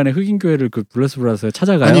중간에 흑인 교회를 그 블루스 브라더스가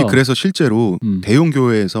찾아가요. 아니 그래서 실제로 대형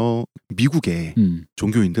교회에서 미국의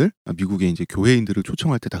종교인들, 미국의 이제 교회인들을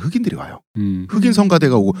초청할 때 다 흑인들이 와요. 흑인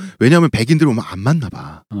성가대가 오고 왜냐하면 백인들 오면 안 맞나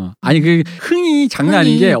봐. 아니 그 흥이 장난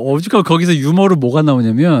아닌 게 오죽하고 거기서 유머로 뭐가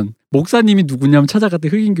나오냐면 목사님이 누구냐면 찾아갔대.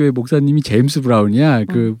 흑인 교회 목사님이 제임스 브라운이야.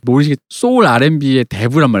 그 모르시게 소울 R&B의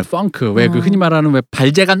대부란 말이야. 펑크. 왜 그 흔히 말하는 왜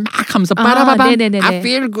발재간 막 하면서 빠라바밤 I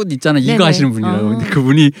feel good 있잖아. 이거 하시는 분이라고. 근데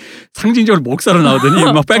그분이 상징적으로 목사로 나오더니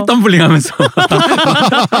막 백덤블링 하면서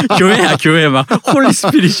교회 막 홀리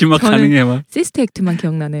스피릿이 막 가능해 막. 시스터 액트만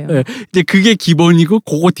기억나네요. 네. 이제 그게 기본이고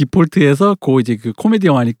그거 디폴트해서 그 이제 그 코미디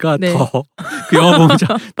영화니까 더 그 영화 보면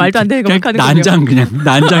말도 안 되는 거 막 하는 난장 그냥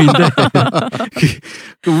난장인데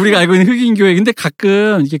우리가 알고 있는 흑인 교회 근데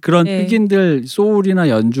가끔 이게 그런 흑인들 소울이나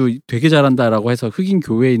연주 되게 잘한다라고 해서 흑인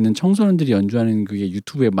교회에 있는 청소년들이 연주하는 그게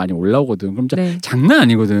유튜브에 많이 올라오거든. 그럼 진짜 장난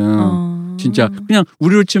아니거든. 진짜 그냥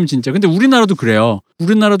우리로 치면 진짜. 근데 우리나라도 그래요.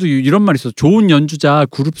 우리나라도 이런 말이 있어. 좋은 연주자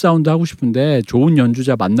그룹 사운드 하고 싶은데 좋은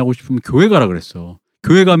연주자 만나고 싶으면 교회 가라 그랬어.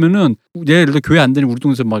 교회 가면은 예를 들어 교회 안 다니면 우리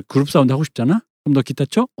동네에서 막 그룹 사운드 하고 싶잖아. 그럼 너 기타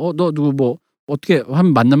쳐? 너 누구 뭐 어떻게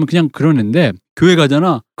하면 만나면 그냥 그러는데 교회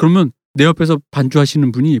가잖아. 그러면 내 옆에서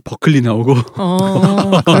반주하시는 분이 버클리 나오고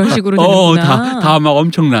그런 식으로 되는구나. 다 막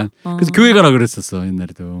엄청난. 그래서 교회 가라 그랬었어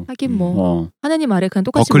옛날에도. 하긴 뭐 하나님 아래 그냥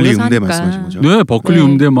똑같이 버클리 모여서 음대 하니까. 말씀하신 거죠? 네, 버클리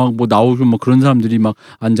음대 막 뭐 나오고 막 그런 사람들이 막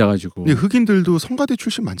앉아가지고. 근데 흑인들도 성가대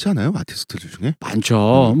출신 많지 않아요? 아티스트들 중에?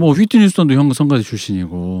 많죠. 뭐 휘트니 휴스턴도 형 성가대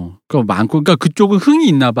출신이고. 그러니까 많고. 그러니까 그쪽은 흥이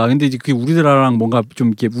있나 봐. 근데 이제 그게 우리나라랑 뭔가 좀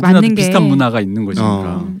이렇게 우리나라도 비슷한 문화가 있는 거지.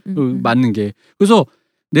 맞는 게. 그래서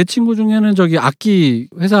내 친구 중에는 저기 악기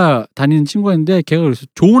회사 다니는 친구가 있는데 걔가 그랬어.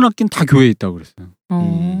 좋은 악기는 다 교회에 있다고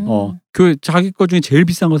그랬어요. 교회 자기 거 중에 제일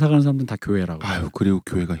비싼 거 사가는 사람들은 다 교회라고. 아유, 그리고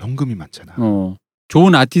교회가 현금이 많잖아.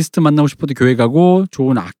 좋은 아티스트 만나고 싶어도 교회 가고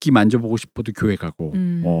좋은 악기 만져보고 싶어도 교회 가고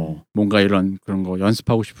뭔가 이런 그런 거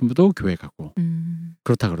연습하고 싶으면도 교회 가고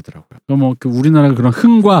그렇다 그러더라고요. 뭐 그 우리나라 그런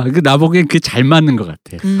흥과 나보기엔 그 잘 맞는 것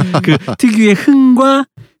같아. 그 특유의 흥과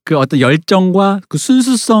그 어떤 열정과 그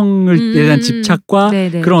순수성을 대한 집착과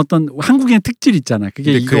네네. 그런 어떤 한국인의 특질 있잖아.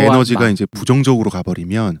 그게 근데 그 에너지가 이제 부정적으로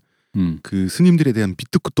가버리면 그 스님들에 대한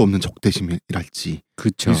밑도 끝도 없는 적대심이랄지.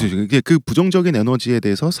 그렇죠. 그 부정적인 에너지에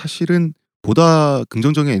대해서 사실은 보다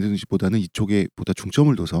긍정적인 에너지보다는 이쪽에 보다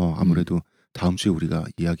중점을 둬서 아무래도 다음 주에 우리가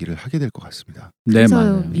이야기를 하게 될 것 같습니다. 네, 그래서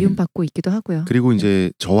맞아요. 미움받고 있기도 하고요. 그리고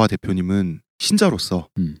이제 저와 대표님은 신자로서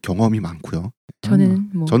경험이 많고요. 저는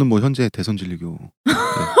뭐 현재 대선진리교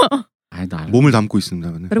몸을 담고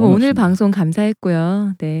있습니다. 여러분 오늘 방송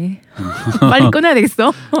감사했고요. 네. 빨리 끊어야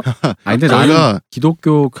되겠어. 근데 나는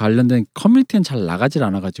기독교 관련된 커뮤니티는 잘 나가질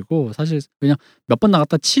않아가지고 사실 그냥 몇 번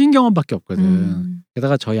나갔다 치인 경험밖에 없거든.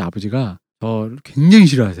 게다가 저희 아버지가 저를 굉장히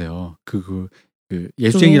싫어하세요. 그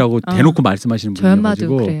예수쟁이라고 대놓고 말씀하시는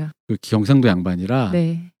분이어가지고 그 경상도 양반이라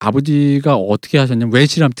아버지가 어떻게 하셨냐면 왜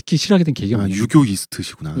싫어하면 특히 싫어하게 된 계기가 뭐냐면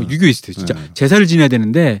유교이스트시구나. 유교이스트 진짜 제사를 지내야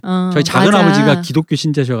되는데 저희 작은 아버지가 기독교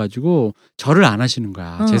신자셔가지고 절을 안 하시는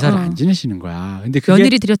거야. 제사를 안 지내시는 거야. 근데 그게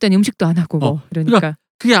며느리 드렸더니 음식도 안 하고 뭐 그러니까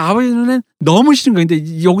그게 아버지 눈엔 너무 싫은 거야.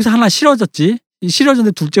 근데 여기서 하나 싫어졌지.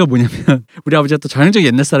 싫어졌는데 둘째가 뭐냐면 우리 아버지가 또 전형적인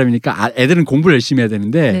옛날 사람이니까 애들은 공부를 열심히 해야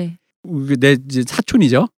되는데 내 이제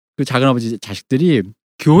사촌이죠. 그 작은아버지 자식들이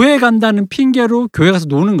교회 간다는 핑계로 교회 가서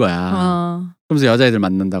노는 거야. 그러면서 여자애들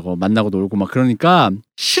만나고 놀고 막 그러니까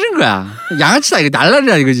싫은 거야. 양아치다 이거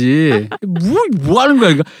날라리라 이거지. 뭐 하는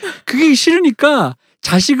거야. 그게 싫으니까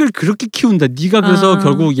자식을 그렇게 키운다. 네가 그래서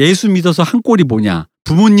결국 예수 믿어서 한 꼴이 뭐냐.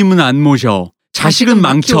 부모님은 안 모셔. 자식은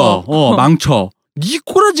망쳐. 망쳐. 네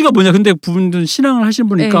꼬라지가 뭐냐. 근데 부분들은 신앙을 하시는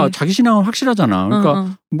분이니까 자기 신앙은 확실하잖아.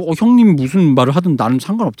 그러니까 뭐 형님이 무슨 말을 하든 나는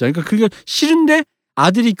상관없잖아. 그러니까 그게 싫은데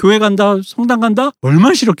아들이 교회 간다, 성당 간다?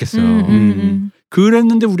 얼마나 싫었겠어요.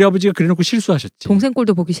 그랬는데 우리 아버지가 그래놓고 실수하셨지. 동생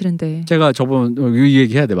꼴도 보기 싫은데. 제가 저번 이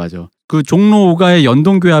얘기 해야 돼, 맞아. 그 종로 5가의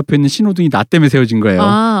연동교회 앞에 있는 신호등이 나 때문에 세워진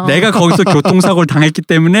거예요. 내가 거기서 교통사고를 당했기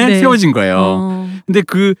때문에 세워진 거예요. 근데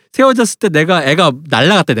그 세워졌을 때 애가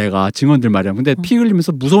날라갔대, 내가 증언들 말이야. 근데 피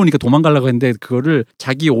흘리면서 무서우니까 도망가려고 했는데 그거를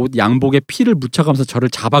자기 옷 양복에 피를 묻혀가면서 저를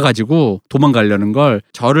잡아가지고 도망가려는 걸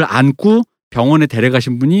저를 안고 병원에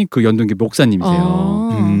데려가신 분이 그 연동교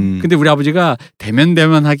목사님이세요. 근데 우리 아버지가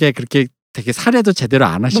대면대면하게 그렇게 되게 사례도 제대로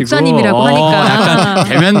안 하시고 목사님이라고 하니까 약간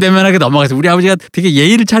대면대면하게 넘어가서 우리 아버지가 되게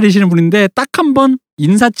예의를 차리시는 분인데 딱 한 번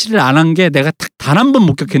인사치를 안 한 게 내가 단 한 번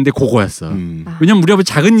목격했는데 그거였어. 왜냐면 우리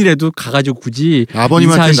아버지 작은 일에도 가가지고 굳이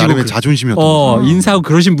아버님한테 나름의 자존심이었던 인사하고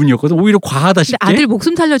그러신 분이었거든. 오히려 과하다 싶게. 아들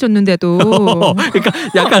목숨 살려줬는데도 그러니까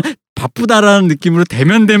약간 바쁘다라는 느낌으로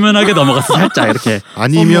대면대면하게 넘어갔어. 살짝 이렇게.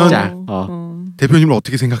 아니면 대표님을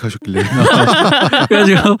어떻게 생각하셨길래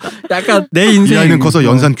그래가지고 약간 내 인생 이 아이는 커서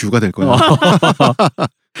연산 규가 될 거야.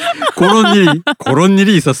 그런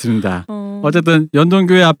일이 있었습니다. 어쨌든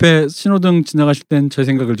연동교회 앞에 신호등 지나가실 땐 제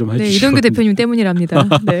생각을 좀 해주시고. 이동규 대표님 때문이랍니다.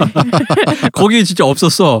 네. 거기 진짜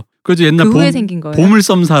없었어. 그래서 옛날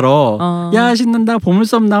보물섬 사러 야 신난다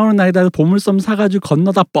보물섬 나오는 날이다. 보물섬 사가지고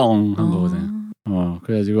건너다 뻥 한 거거든.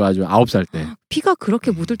 그래가지고 아주 9살 때. 피가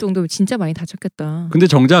그렇게 묻을 정도면 진짜 많이 다쳤겠다. 근데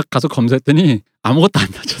정작 가서 검사했더니 아무것도 안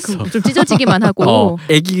다쳤어. 좀 찢어지기만 하고.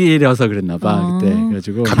 애기라서 그랬나 봐 그때.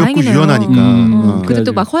 그래가지고 가볍고 다행이네요. 유연하니까. 근데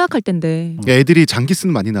또 막 허약할 텐데. 애들이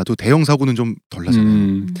장기스는 많이 나도 대형 사고는 좀 덜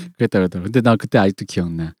나잖아요. 그랬다. 근데 나 그때 아직도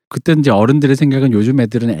기억나. 그때 이제 어른들의 생각은 요즘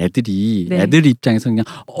애들은 애들 입장에서 그냥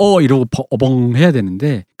이러고 어벙 해야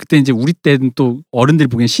되는데 그때 이제 우리 때는 또 어른들이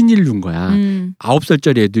보기엔 신인류인 거야.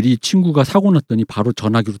 9살짜리 애들이 친구가 사고 났더니 바로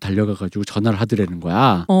전화기로 달려가가지고 전화를 하더라는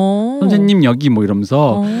거야. 선생님 여기 뭐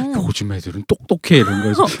이러면서 요즘 애들은 똑똑해 이런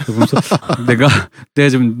거에서 그러면서 내가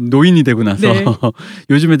좀 노인이 되고 나서 네.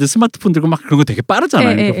 요즘 애들 스마트폰 들고 막 그런 거 되게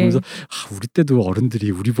빠르잖아요. 그러니까 보면서 우리 때도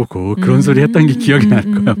어른들이 우리 보고 그런 소리 했던 게 기억이 날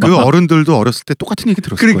거야. 그 어른들도 어렸을 때 똑같은 얘기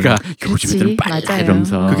들었을 그러니까, 거예요. 요즘 애들은 빨라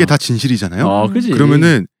이러면서 그게 다 진실이잖아요. 그치.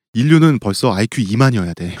 그러면은 인류는 벌써 IQ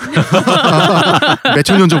 2만이어야 돼.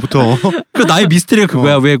 몇천 년 전부터. 그 나의 미스테리가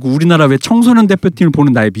그거야. 왜 우리나라 왜 청소년 대표팀을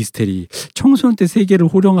보는 나의 미스테리. 청소년 때 세계를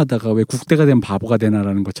호령하다가 왜 국대가 되면 바보가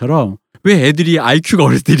되나라는 것처럼 왜 애들이 IQ가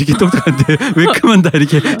어렸을 때 이렇게 똑똑한데 왜 크면 다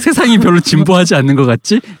이렇게 세상이 별로 진보하지 않는 것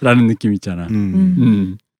같지? 라는 느낌 있잖아.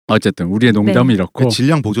 어쨌든 우리의 농담은 네. 이렇고.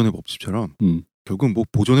 질량 보존의 법칙처럼 결국은 뭐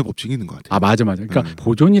보존의 법칙이 있는 것 같아요. 맞아. 그러니까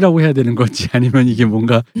보존이라고 해야 되는 건지 아니면 이게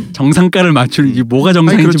뭔가 정상가를 맞추는 이게 뭐가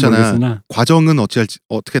정상인지 모르겠으나 과정은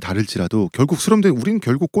어떻게 다를지라도 결국 우리는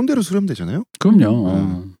결국 꼰대로 수렴되잖아요.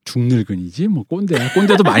 그럼요. 중늙은이지 뭐 꼰대야.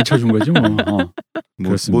 꼰대도 많이 쳐준 거지 뭐.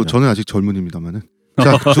 뭐 저는 아직 젊은입니다만은.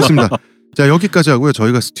 자 좋습니다. 자 여기까지 하고요.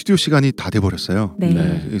 저희가 스튜디오 시간이 다 돼버렸어요.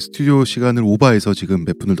 네. 스튜디오 시간을 오버해서 지금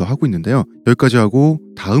몇 분을 더 하고 있는데요. 여기까지 하고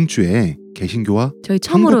다음 주에 개신교와 저희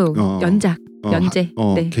처음으로 연제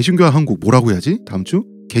네. 개신교와 한국 뭐라고 해야지? 다음 주?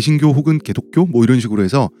 개신교 혹은 개독교 뭐 이런 식으로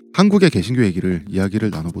해서 한국의 개신교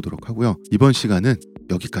이야기를 나눠보도록 하고요. 이번 시간은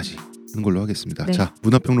여기까지 하는 걸로 하겠습니다. 네. 자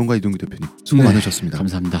문화평론가 이동규 대표님 수고 많으셨습니다.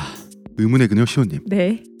 감사합니다. 의문의 그녀 시온님.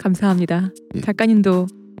 네 감사합니다. 예. 작가님도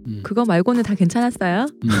그거 말고는 다 괜찮았어요?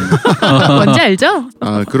 뭔지 알죠?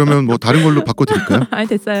 그러면 뭐 다른 걸로 바꿔드릴까요?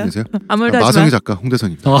 됐어요. 되세요? 아무 말도 하지 마. 마성의 작가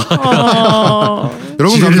홍대선님.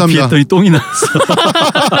 여러분 감사합니다. 피했더니 똥이 났어.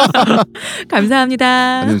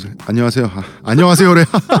 감사합니다. 안녕하세요. 안녕하세요래.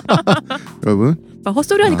 여러분.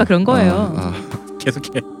 헛소리 하니까 그런 거예요.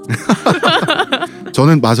 계속해.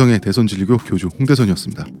 저는 마성의 대선진리교 교주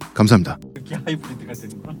홍대선이었습니다. 감사합니다. 이렇게 하이브리드가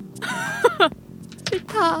되는 거야?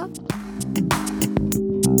 싫다.